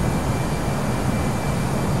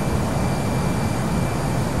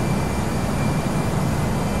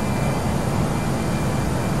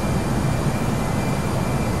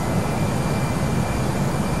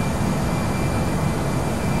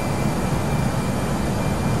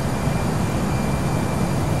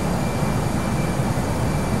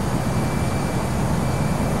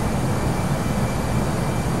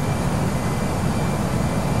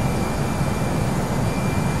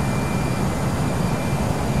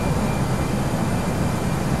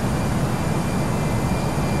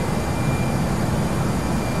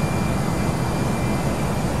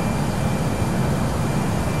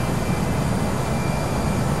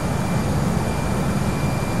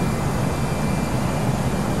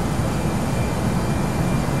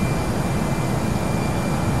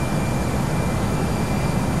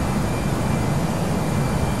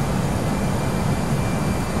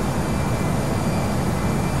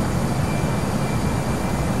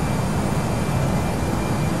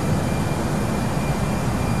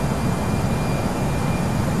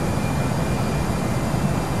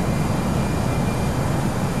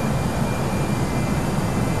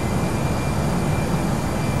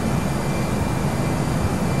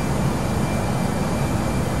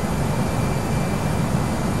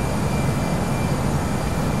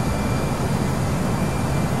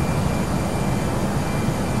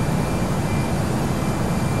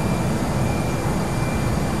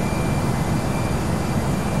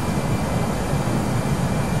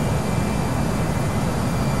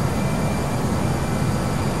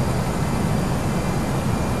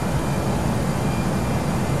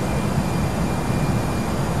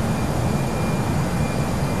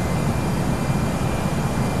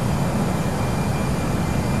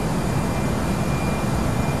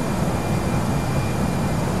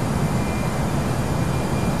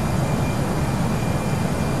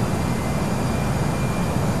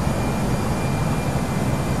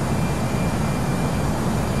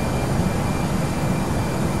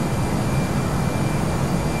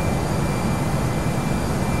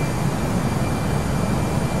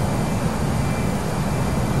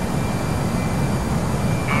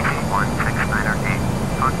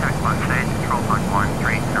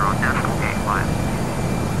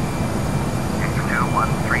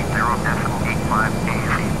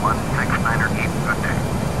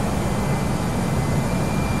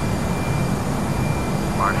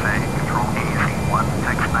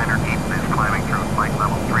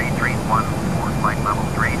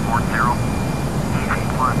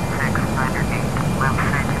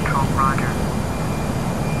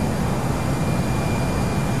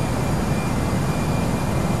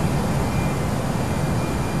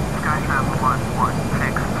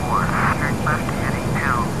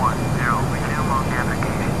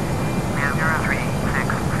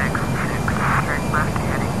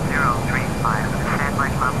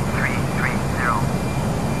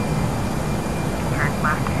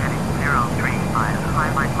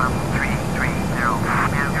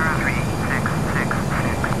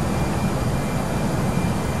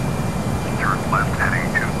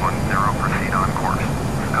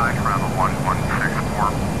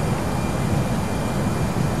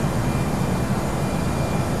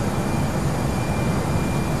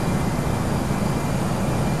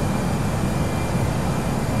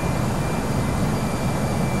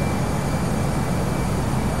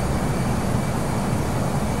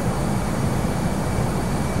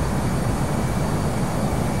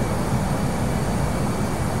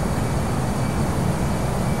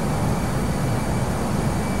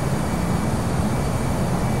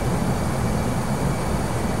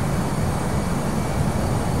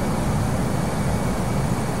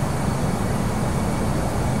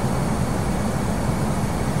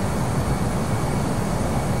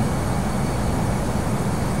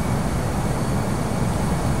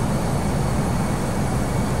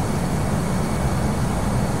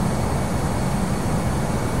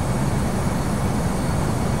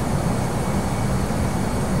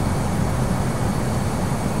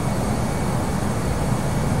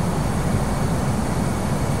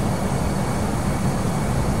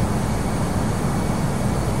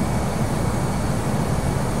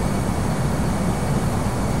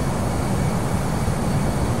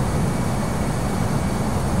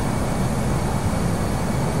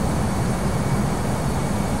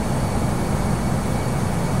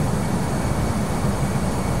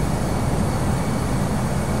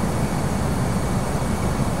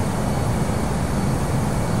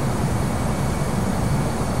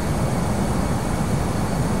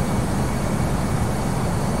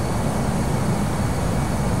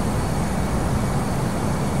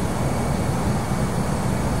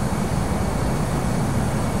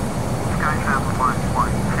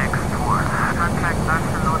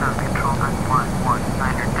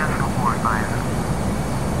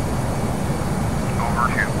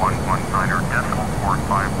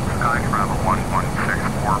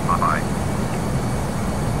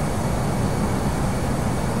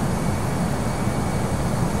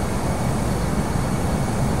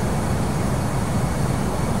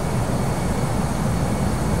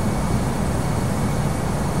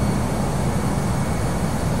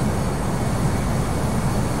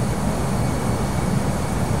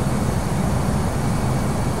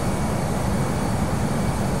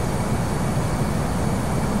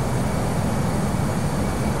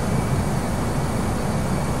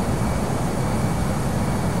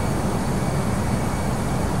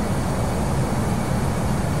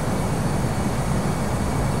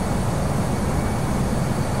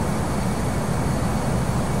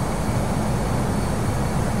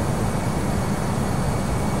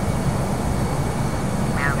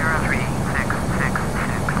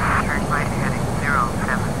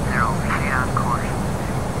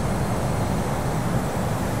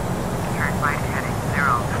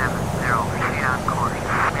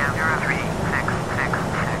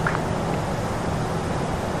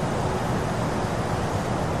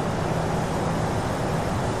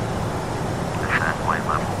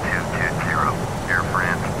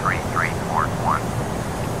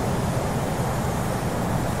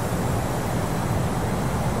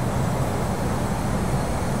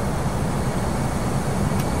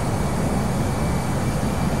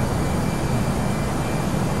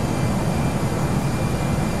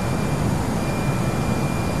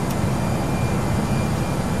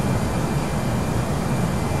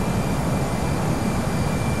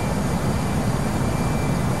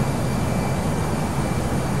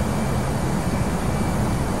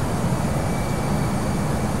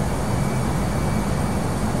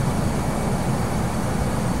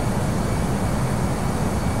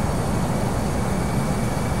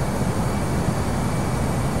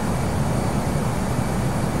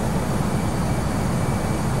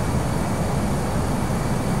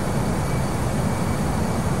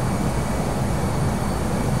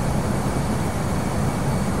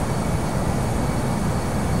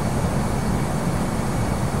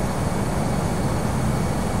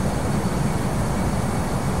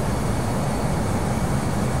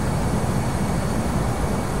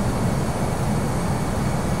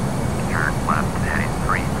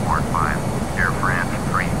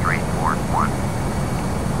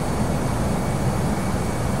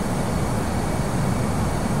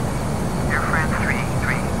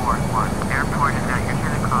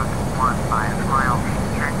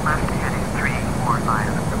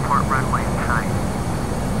 775, report runway in sight.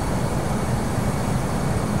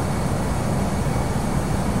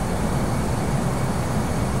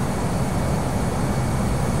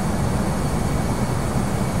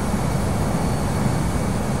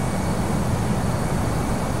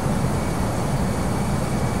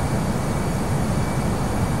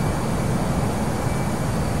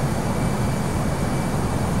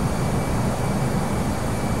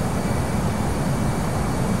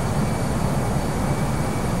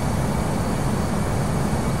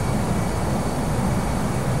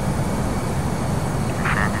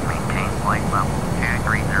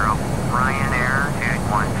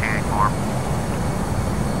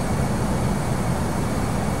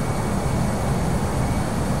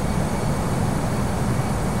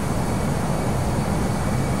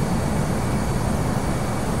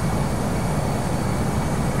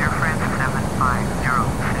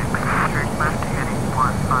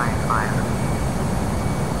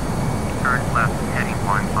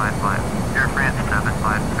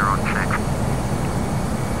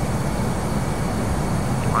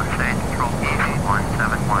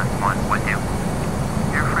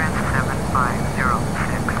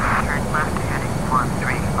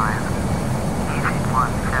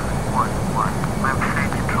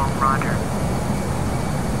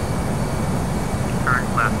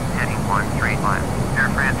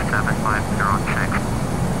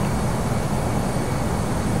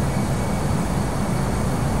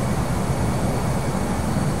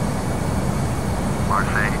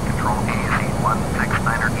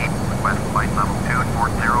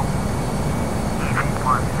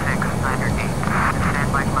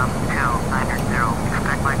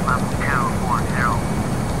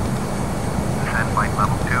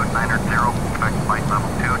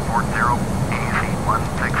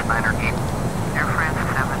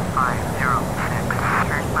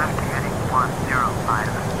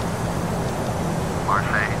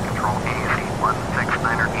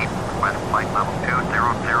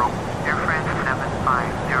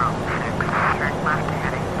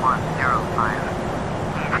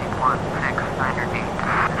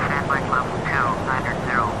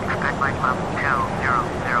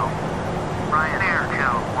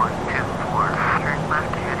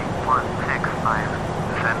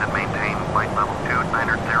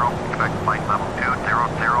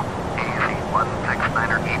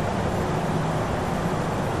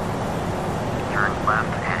 Turn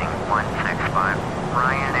left heading 165.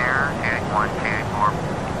 Ryanair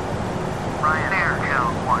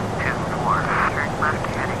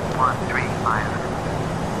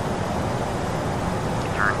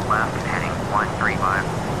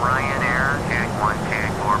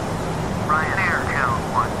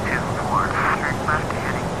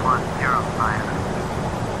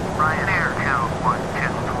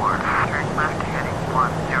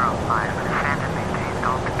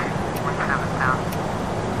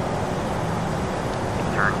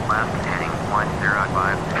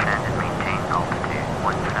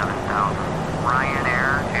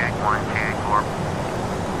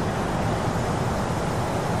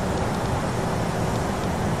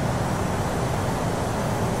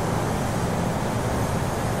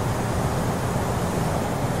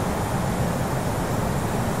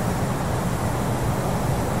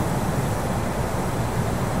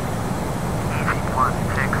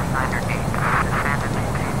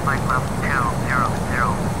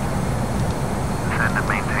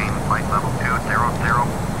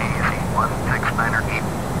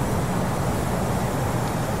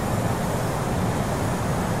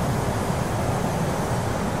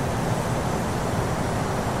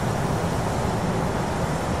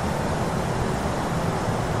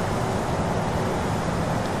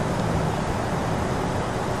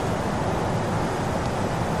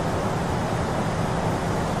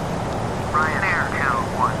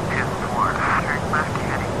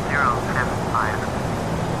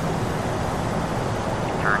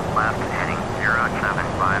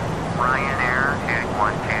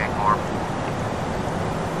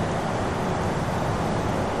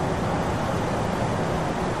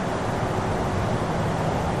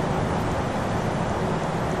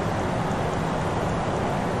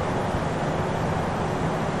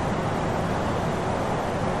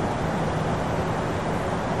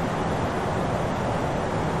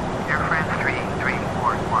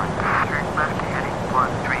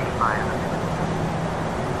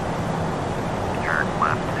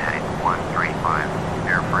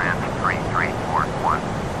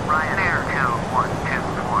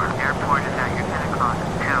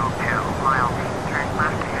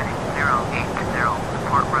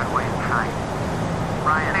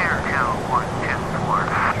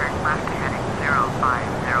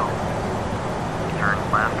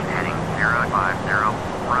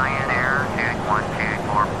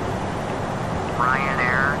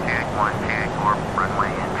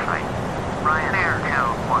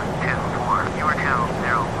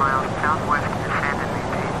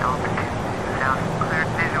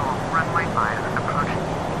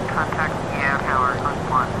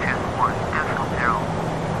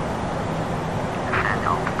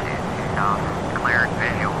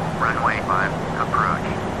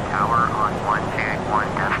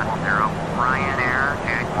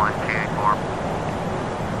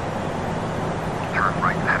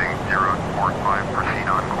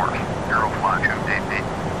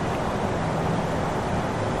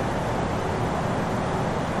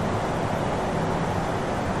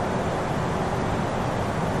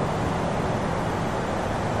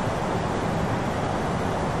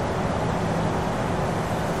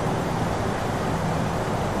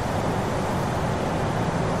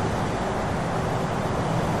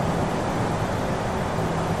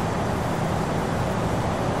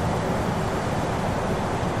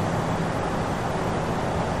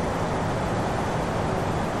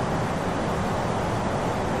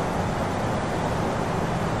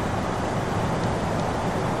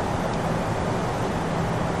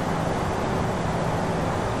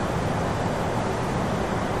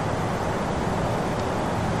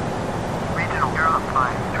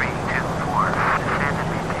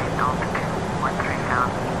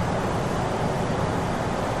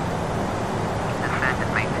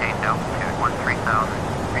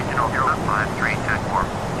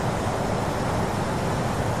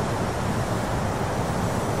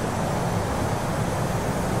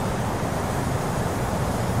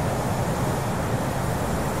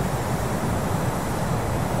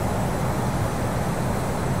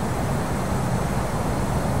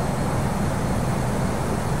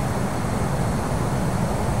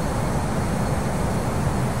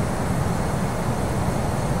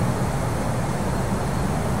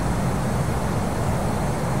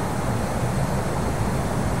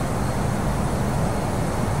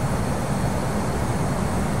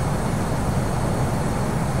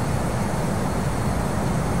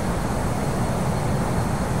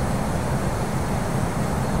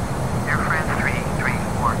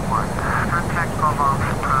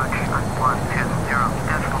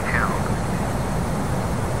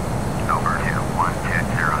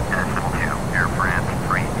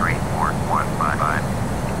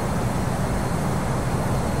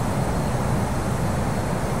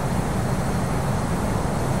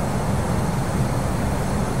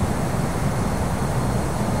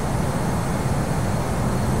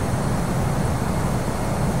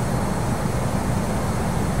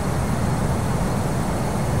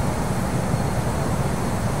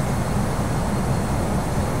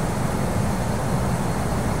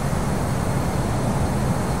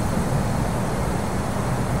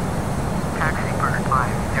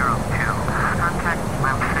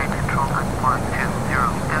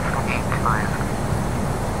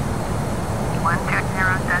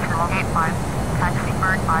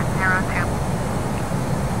turn 502.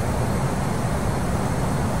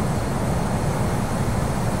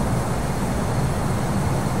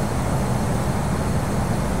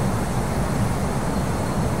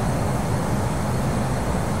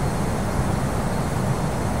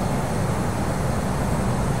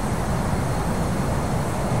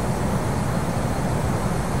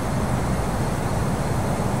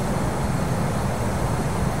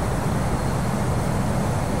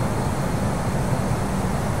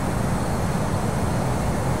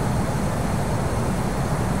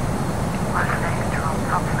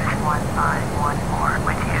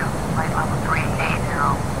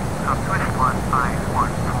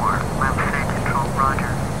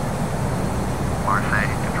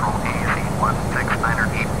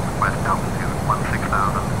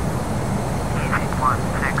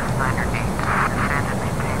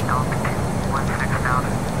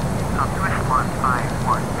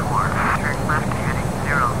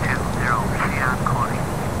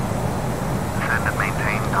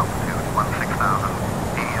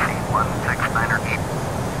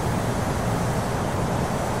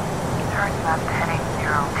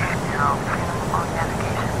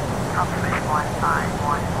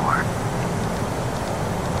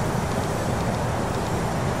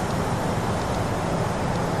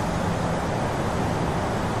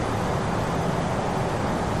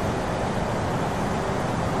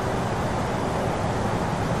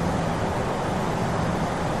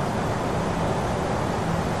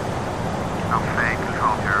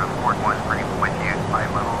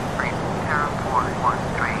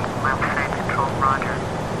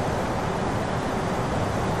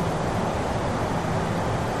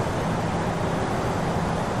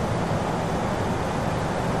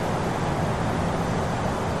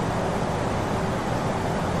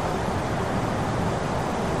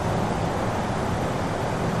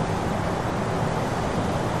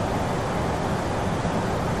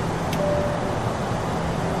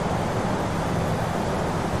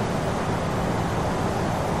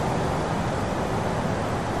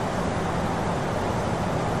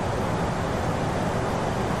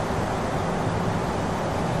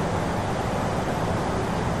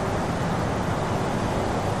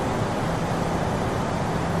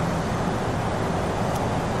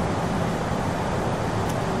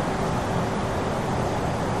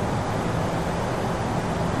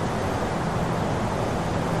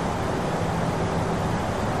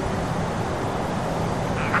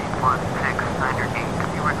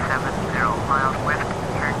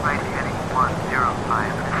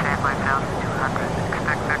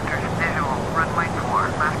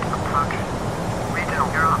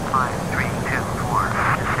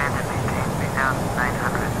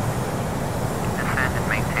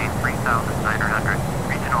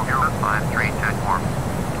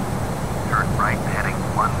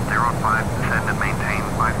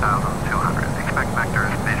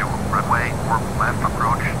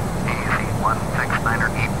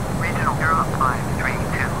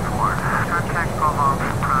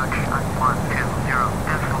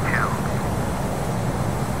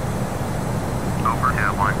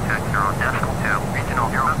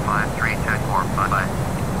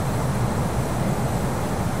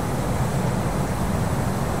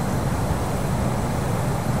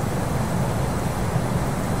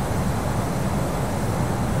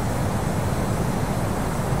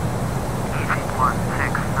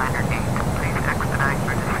 Please expedite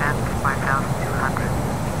your descent.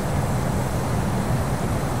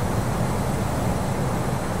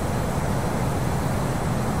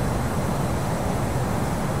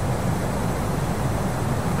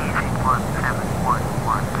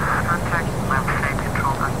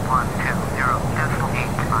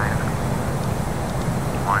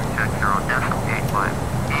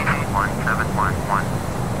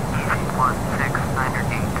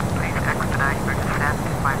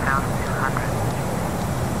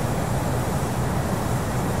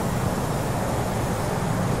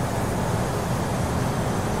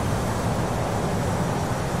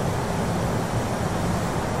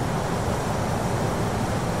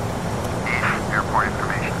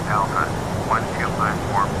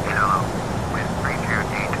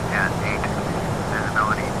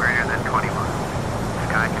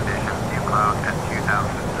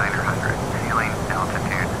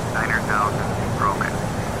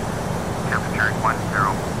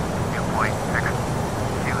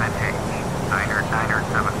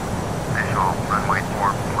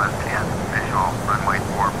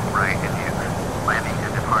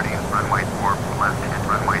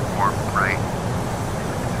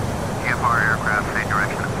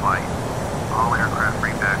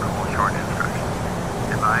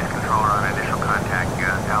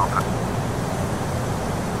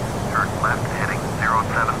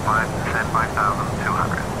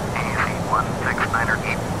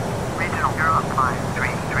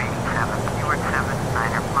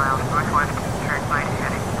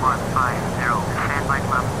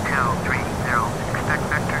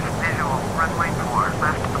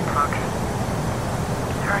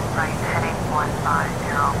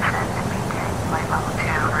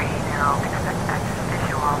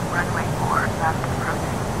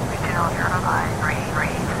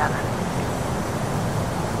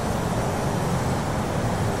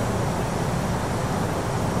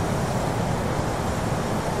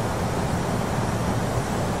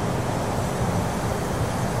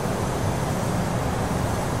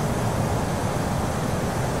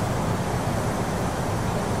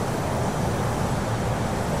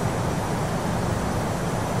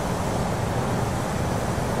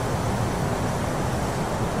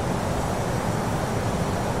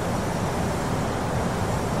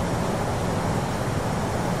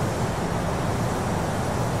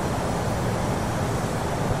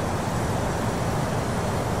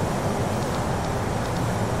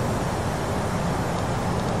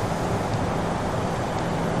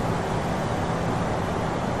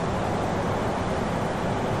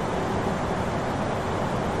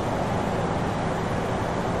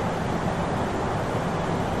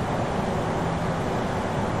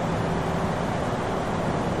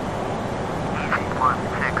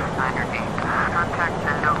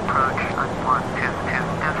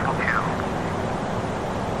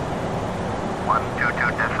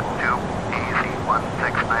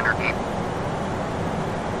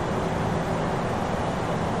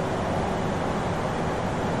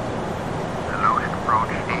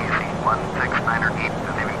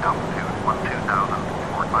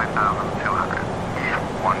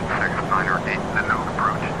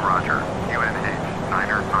 UNH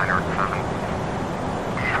 997.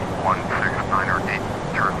 16908.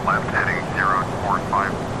 Turn left heading 045.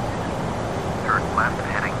 Turn left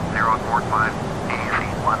heading 045. Easy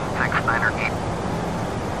 16908.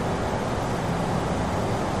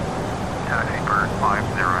 Taxi bird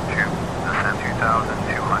 502. Descend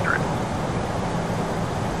 2200.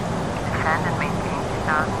 Descend and maintain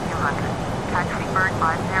 2200. Taxi bird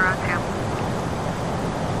 502.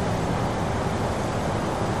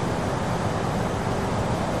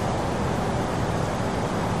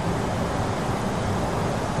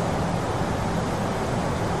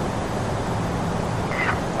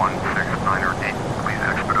 Please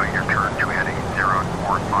expedite your turn to heading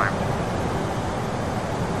 045.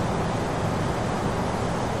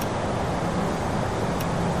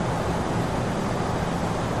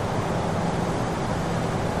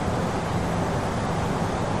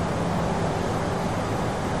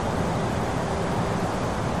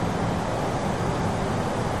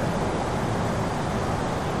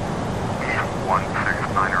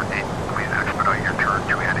 Please expedite your turn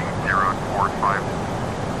to heading 045.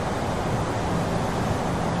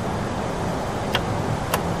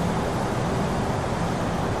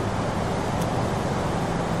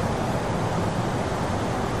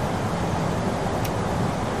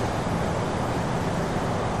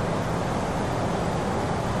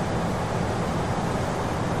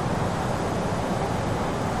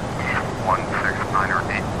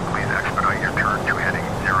 Please expedite your turn to heading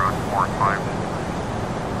 045.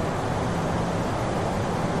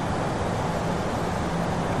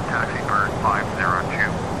 Taxi bird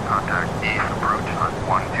 502. Contact east approach on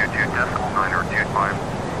 122.925.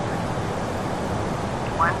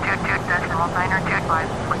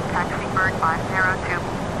 122.925 with taxi bird 502.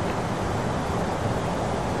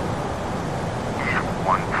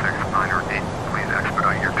 16908. Please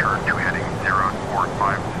expedite your turn to heading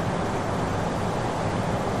 045.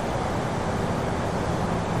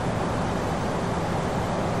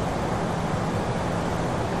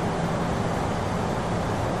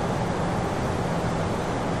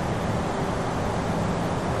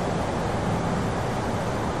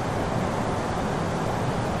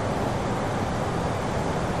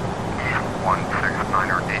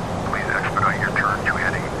 Please expedite your turn to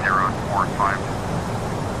heading 045.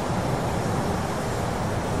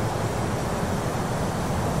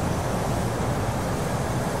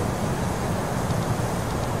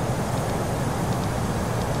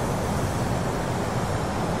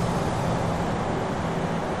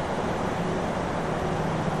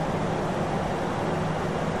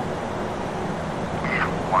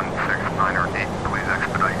 16908. Please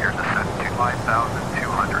expedite your descent to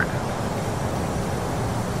 5,200.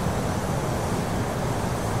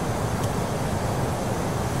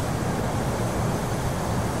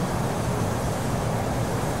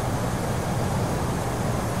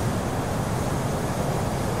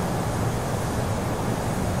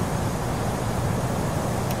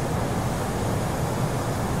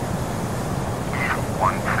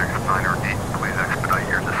 Please expedite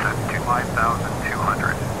your descent to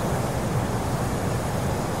 5,200.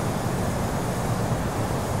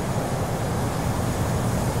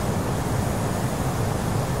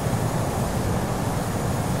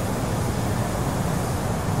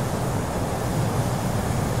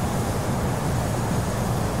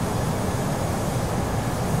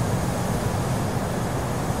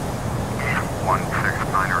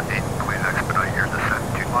 16908. Please expedite your descent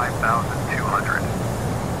to 5,200.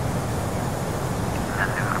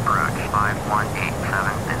 Approach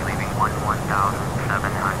 5187 is leaving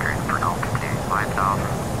 11,700 for altitude 5,000.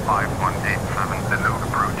 5187, denote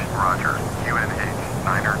approach, roger, UNH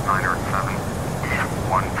 997.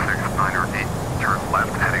 16908, turn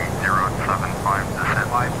left heading 075, descend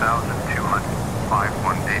 5,200.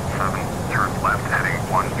 5187, turn left heading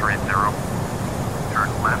 130. Turn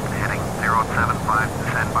left heading 075,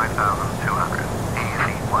 descend 5,200.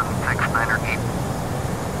 Easy 16908.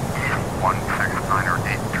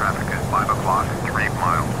 16908, traffic is 5 o'clock, 3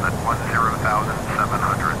 miles at 10,700.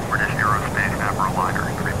 British Aerospace Abroliner,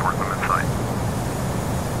 report them in sight.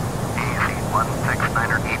 Easy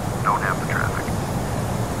 16908, don't have the traffic.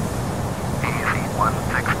 Easy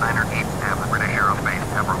 16908, have the British Aerospace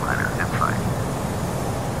Abroliner in sight.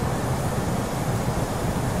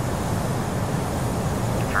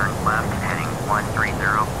 Turn left heading 130,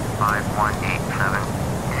 5187.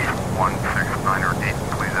 16908,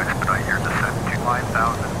 please expedite your descent to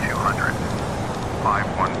 5,200.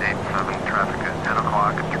 5187, traffic is 10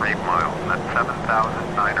 o'clock, 3 miles at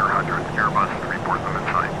 7,900. Airbus, report them in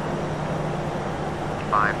sight.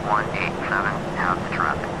 5187, have the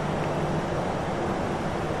traffic.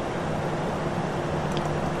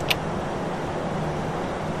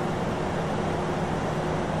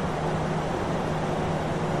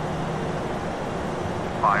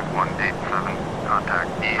 5187. Contact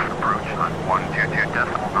east approach on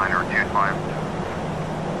 122.925.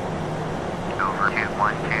 Over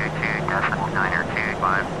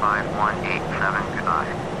 2122.925, 5187, goodbye.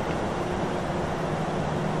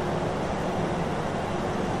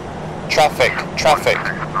 Traffic.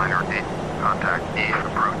 908. Contact east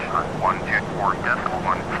approach on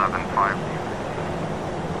 124.175.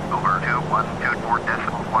 Over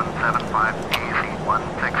 2124.175, easy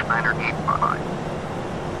 16908, bye-bye.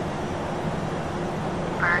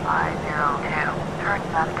 Bird 502, turn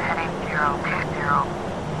left heading 020.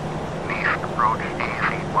 East approach,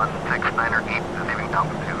 easy 16908, leaving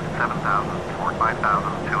altitude 7,000 toward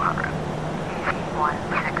 5,200. Easy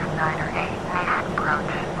 16908, east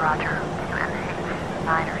approach, roger, QNH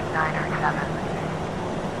 997.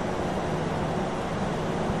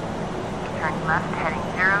 Turn left heading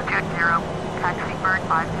 020, taxi bird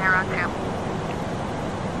 502.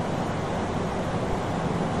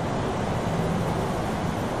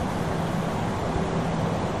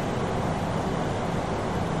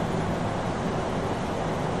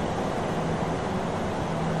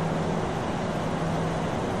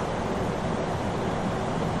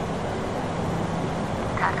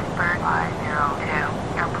 Taxi bird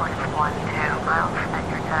 502, airport is 12 miles at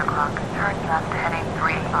your 10 o'clock. Turn left heading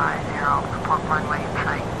 350, report runway in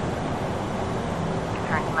sight.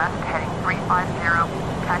 Turn left heading 350,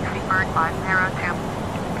 taxi bird 502.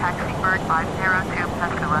 Taxi bird 502,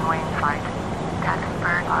 that's the runway in sight. Taxi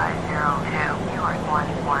bird 502, you are 11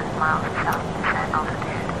 miles south, descent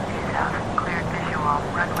altitude 2000, cleared visual,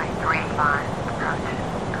 runway 35, approach.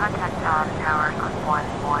 Contact towers on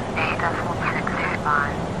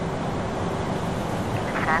 118.625.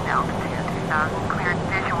 Descend altitude 2000, cleared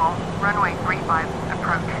visual, runway 35,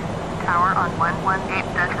 approach. Tower on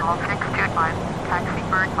 118.625, taxi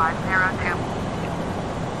bird 502.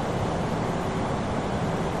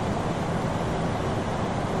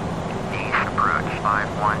 East approach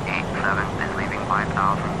 5187 is leaving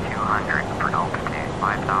 5,200 for altitude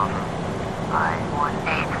 5,000.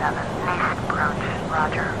 5187, east approach,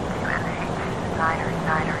 roger, QNH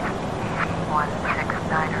 999, easy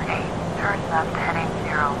 16908, turn left heading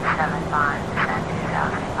 075, descend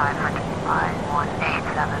 2,500,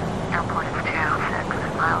 5187, airport is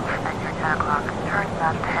 26 miles at your 10 o'clock, turn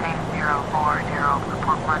left heading 040,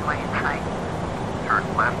 report runway in sight. Turn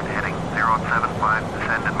left heading 075,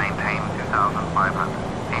 descend and maintain 2,500.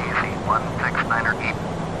 Easy 16908.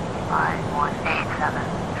 5187,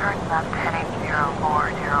 turn left heading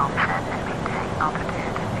 040, descend and maintain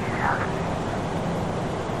altitude 2000.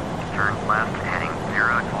 Turn left heading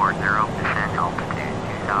 040, descend altitude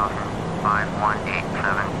 2000, 5187.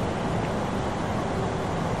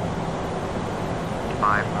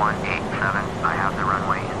 5187, I have the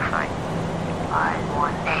runway in sight.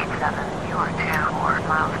 5187, you are 24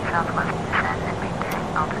 miles southwest, descend and maintain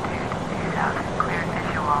altitude 2000, clear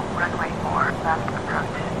visual, runway 4, left approach.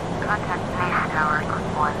 Contact base towers on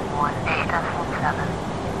 118.7.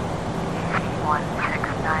 Easy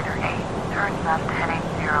 16908, turn left heading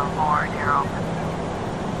 040.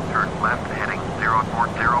 Turn left heading 040.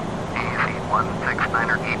 Easy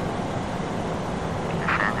 16908.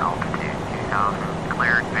 Descend altitude 2000,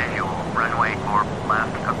 cleared visual, runway 4,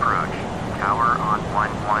 left approach. Tower on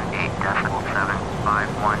 118.7,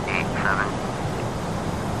 5187.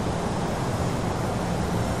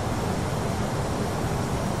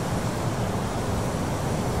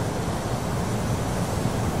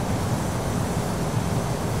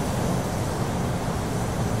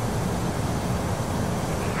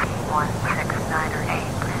 Easy 16908,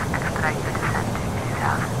 please expedite your descent to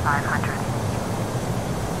 2,500.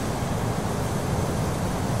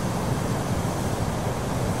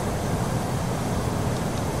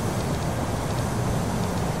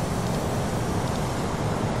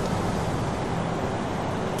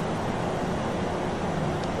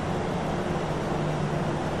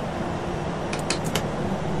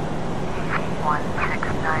 Easy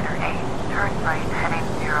 16908, turn right heading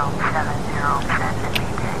 070, descend and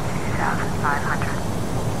maintain 2,500.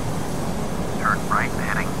 Turn right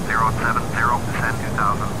heading 070, descend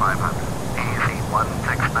 2,500. Easy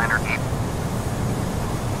 16908.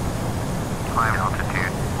 Climb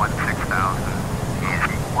altitude 16,000.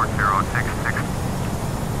 Easy 4066.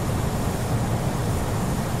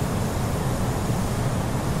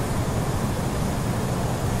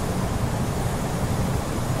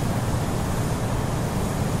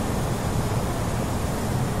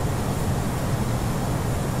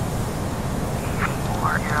 Easy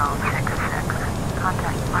 4066.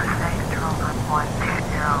 Contact Marseille Control on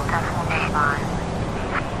 120.85.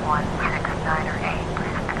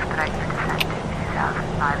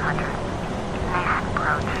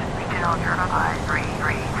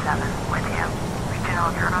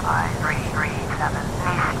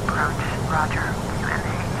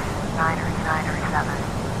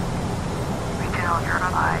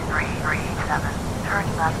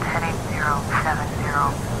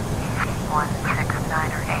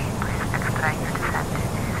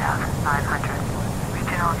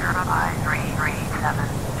 by 337.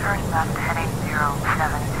 Turn left heading 070,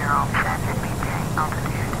 set and maintain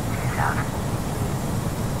altitude 2000.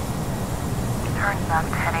 Turn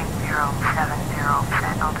left heading 070,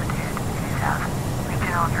 set altitude 2000.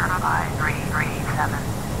 Regional turn by 337.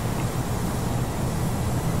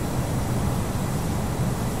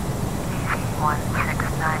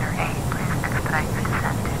 EC169 or 8, please expedite your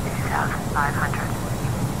descent to 2,500.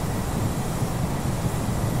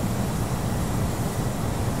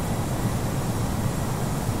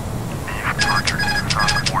 Departure,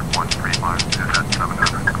 Lufthansa 4135, is at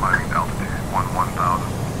 700, climbing altitude 1000.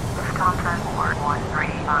 Lufthansa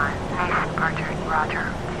 4135, Nice departure, Roger,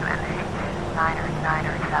 QNH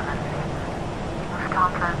 997.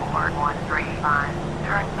 Lufthansa 4135,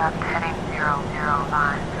 turn left heading 005,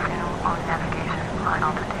 resume on navigation, climb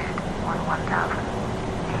altitude 1000.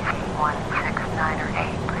 EC169 or 8,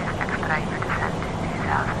 please expedite your descent to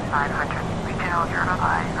 2,500. Regional Euro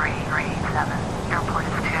by 337. Airport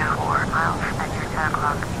is 24 miles at your 10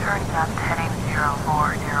 o'clock. Turn left heading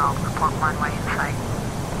 040, report runway in sight.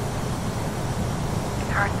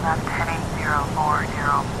 Turn left heading 040,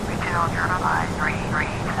 regional Euro by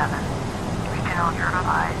 337. Regional Euro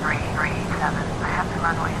by 337. I have the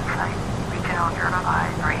runway in sight. Regional Euro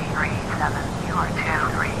by 337. You are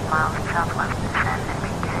 23 miles southwest, descend and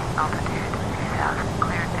maintain altitude 2,000.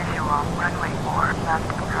 Cleared visual, runway 4, left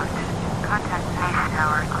approach. Contact Nice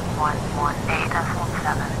Tower on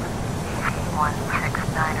 118.7.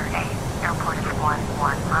 EC169 or 8. Airport is 11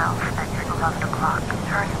 miles at your 11 o'clock.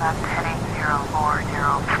 Turn left heading 040,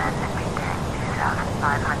 descend and maintain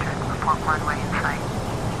 2,500. Report runway in sight.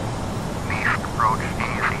 Nice approach,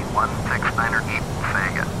 EC169 or 8, say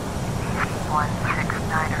again.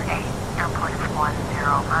 EC169 or 8. Airport is 10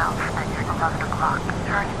 miles at your 11 o'clock.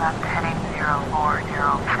 Turn left heading 040,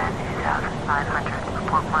 descend 2,500.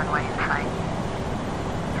 Report runway in sight.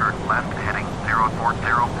 Turn left heading 040,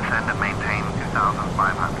 descend and maintain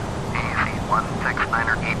 2,500. EC169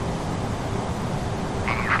 or 8.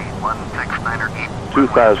 EC169 or 8.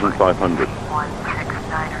 2,500.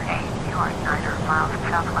 169 or 8. You are 9 miles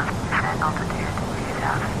southwest, descend altitude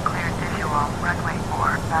 2,000. Cleared visual, runway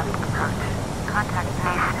 4, left approach. Contact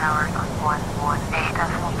Nice Tower on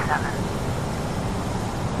 118.7.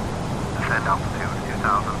 Descend altitude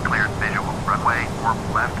 2,000, cleared visual, runway 4,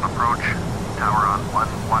 left approach. Tower on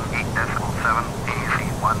 118.7,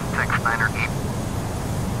 EC169 or 8.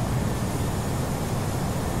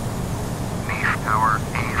 Nice Tower,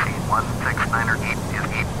 EC169 or 8 is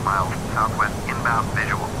 8 miles southwest, inbound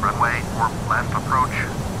visual, runway 4, left approach.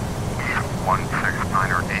 EC169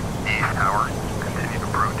 or 8, East Tower, continued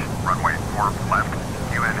approach, runway 4, left,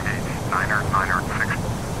 QNH 996.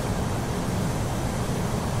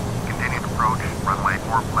 Continued approach, runway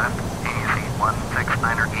 4, left,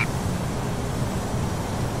 EC169 or 8.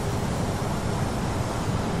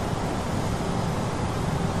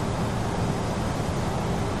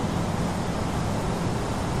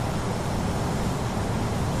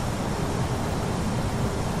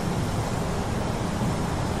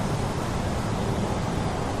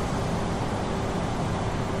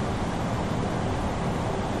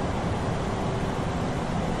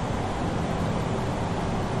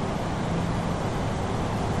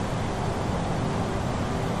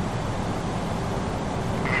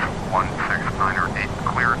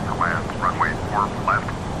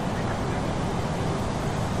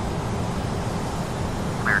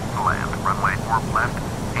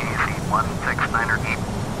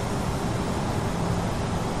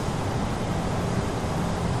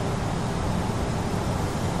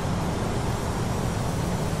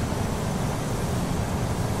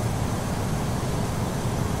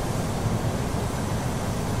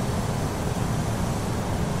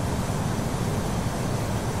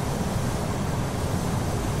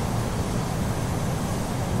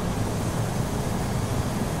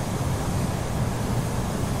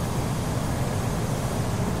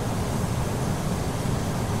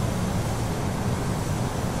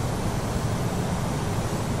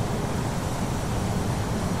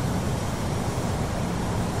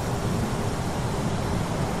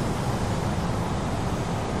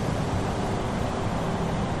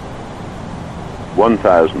 One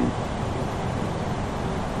thousand.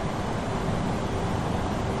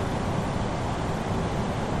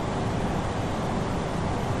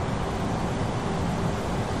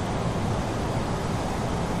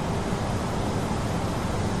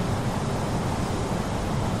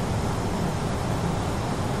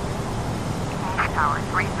 Tower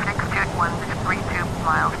 3621 is 32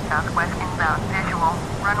 miles southwest inbound visual,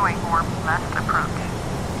 runway 4, left approach.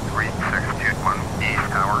 3621 East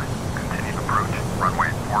Tower, continued approach,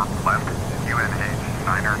 runway 4, left, QNH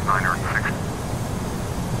 9er 6.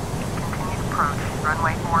 Continue approach.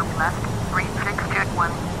 Runway 4 left.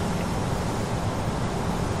 3621.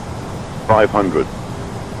 500.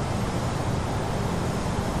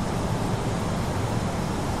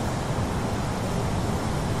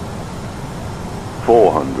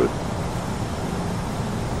 400.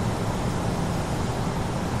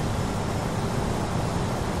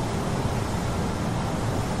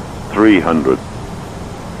 300.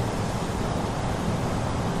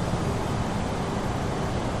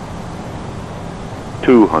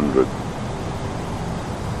 200.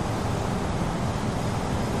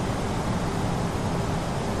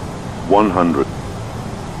 100.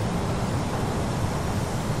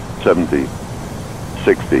 70.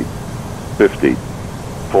 60. 50.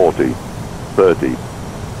 40. 30.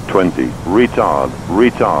 20. Retard,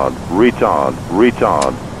 retard, retard,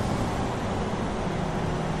 retard.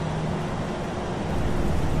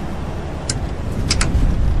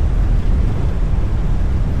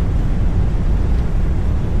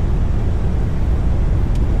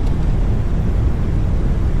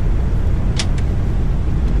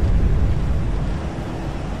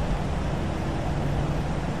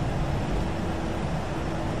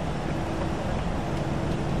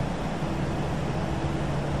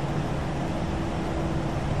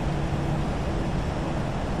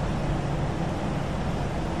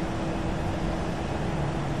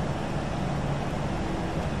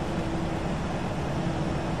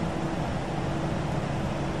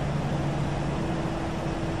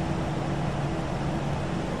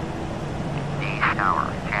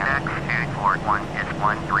 Tower, X241 is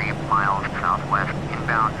 13 miles southwest,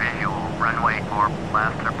 inbound visual, runway 4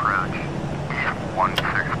 left approach.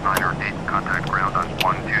 169er 8, contact ground on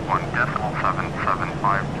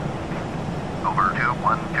 121.775. Over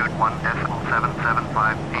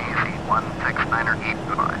 2121.775, easy 169er 8,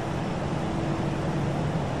 goodbye.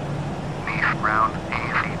 Nice ground,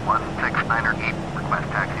 easy 169er 8, request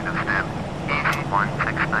taxi to stand. Easy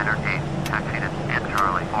 169er 8, taxi to stand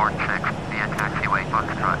Charlie 46, via taxiway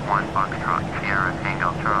Foxtrot 1 Foxtrot, Sierra Tango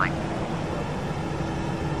Charlie.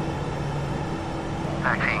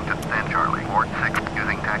 Taxiing to stand Charlie 46,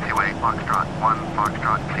 using taxiway Foxtrot 1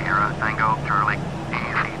 Foxtrot, Sierra Tango Charlie,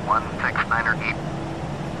 easy 169er 8.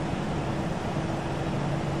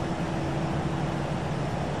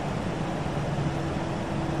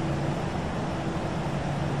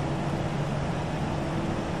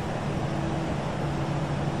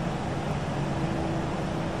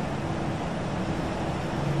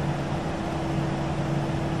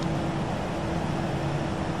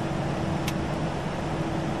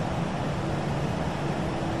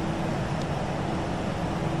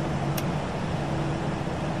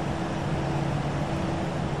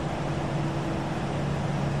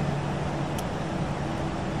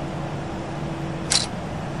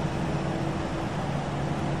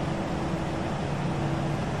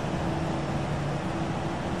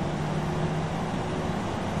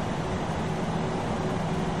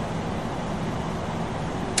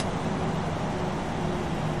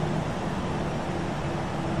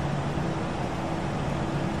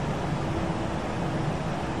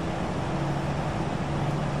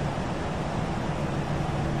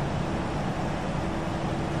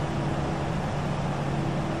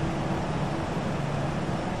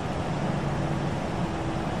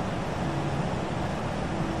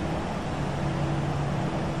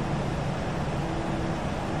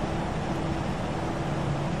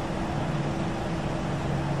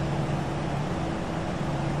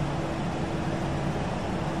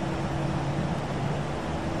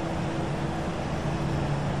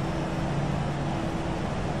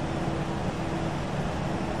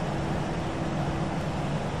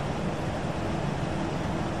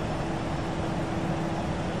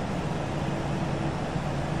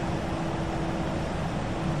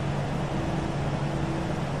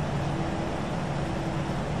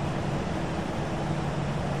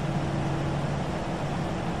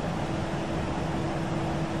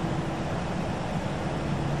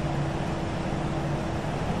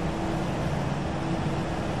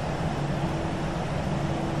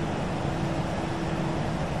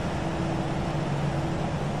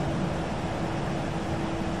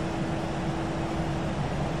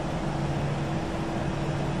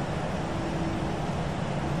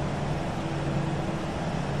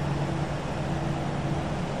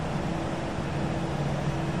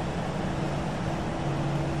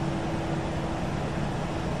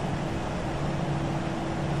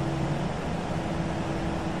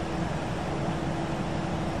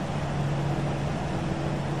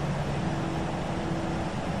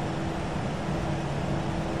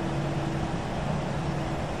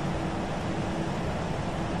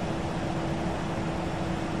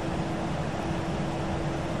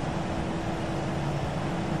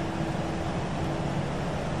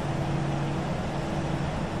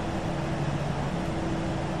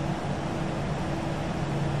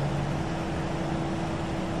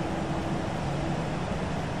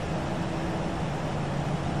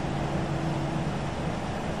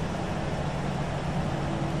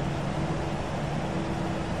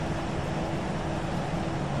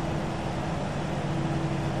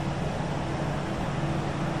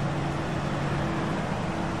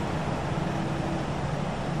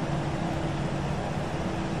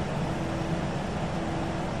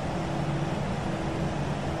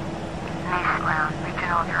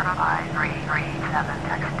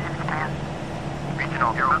 to stand.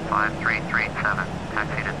 Regional 05337,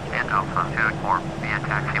 taxi to stand Alpha 24 via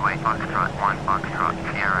taxiway Foxtrot 1 Foxtrot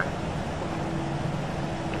Sierra.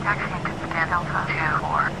 Taxi to stand Alpha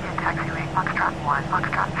 24 via taxiway Foxtrot 1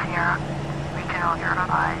 Foxtrot Sierra. Regional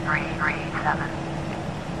 05337.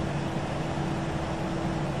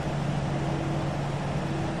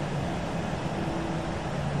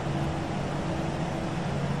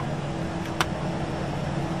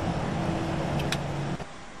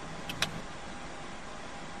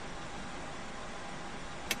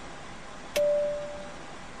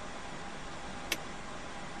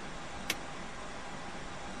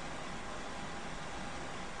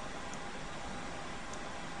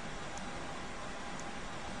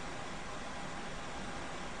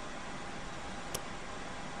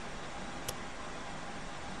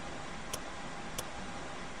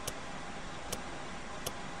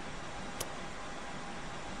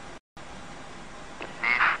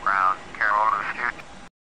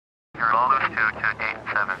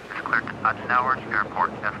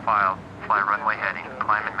 Airport as filed. Fly runway heading.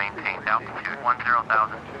 Climb and maintain altitude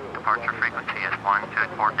 10,000. Departure frequency is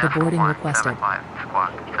 124.175. Boarding requested.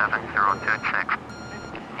 Squawk 7026.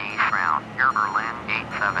 Nice round. Air Berlin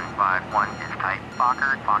 8751 is type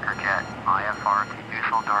Fokker Jet. IFR to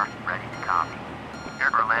Dusseldorf. Ready to copy.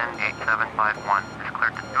 Air Berlin 8751 is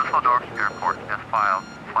cleared to Dusseldorf Airport as filed.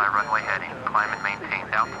 Fly runway heading. Climb and maintain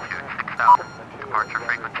altitude 6,000. Departure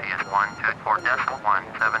frequency is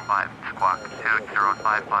 124.175. Squawk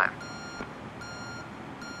 2055.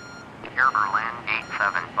 Air Berlin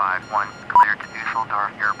 8751 cleared to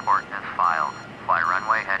Dusseldorf Airport as filed. Fly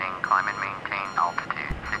runway heading, climb and maintain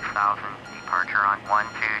altitude 6,000. Departure on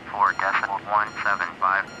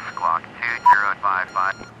 124.175. Squawk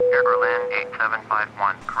 2055. Air Berlin 8751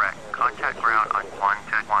 correct. Contact ground on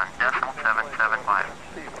 121.775.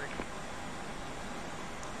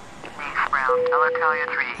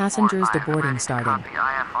 Passengers deboarding starting. Copy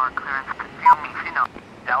IFR clearance to Fiumicino.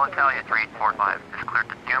 Alitalia 345 is cleared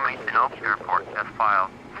to Fiumicino Airport as filed.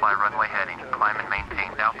 Fly runway heading, climb and maintain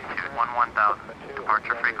altitude 11,000.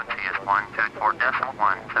 Departure frequency is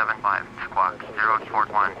 124.175. Squawk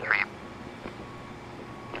 0413.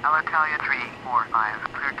 Alitalia 345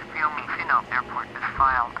 cleared to Fiumicino Airport as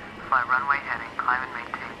filed. Fly runway heading, climb and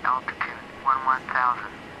maintain altitude 11,000.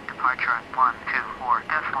 Departure at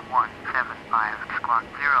 124.175. Squawk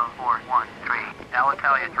 0413.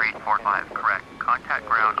 Alitalia 345 correct. Contact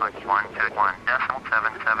ground on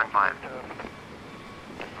 121.775.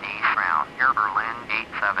 Nice round. Air Berlin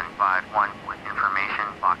 8751 with information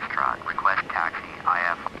Foxtrot.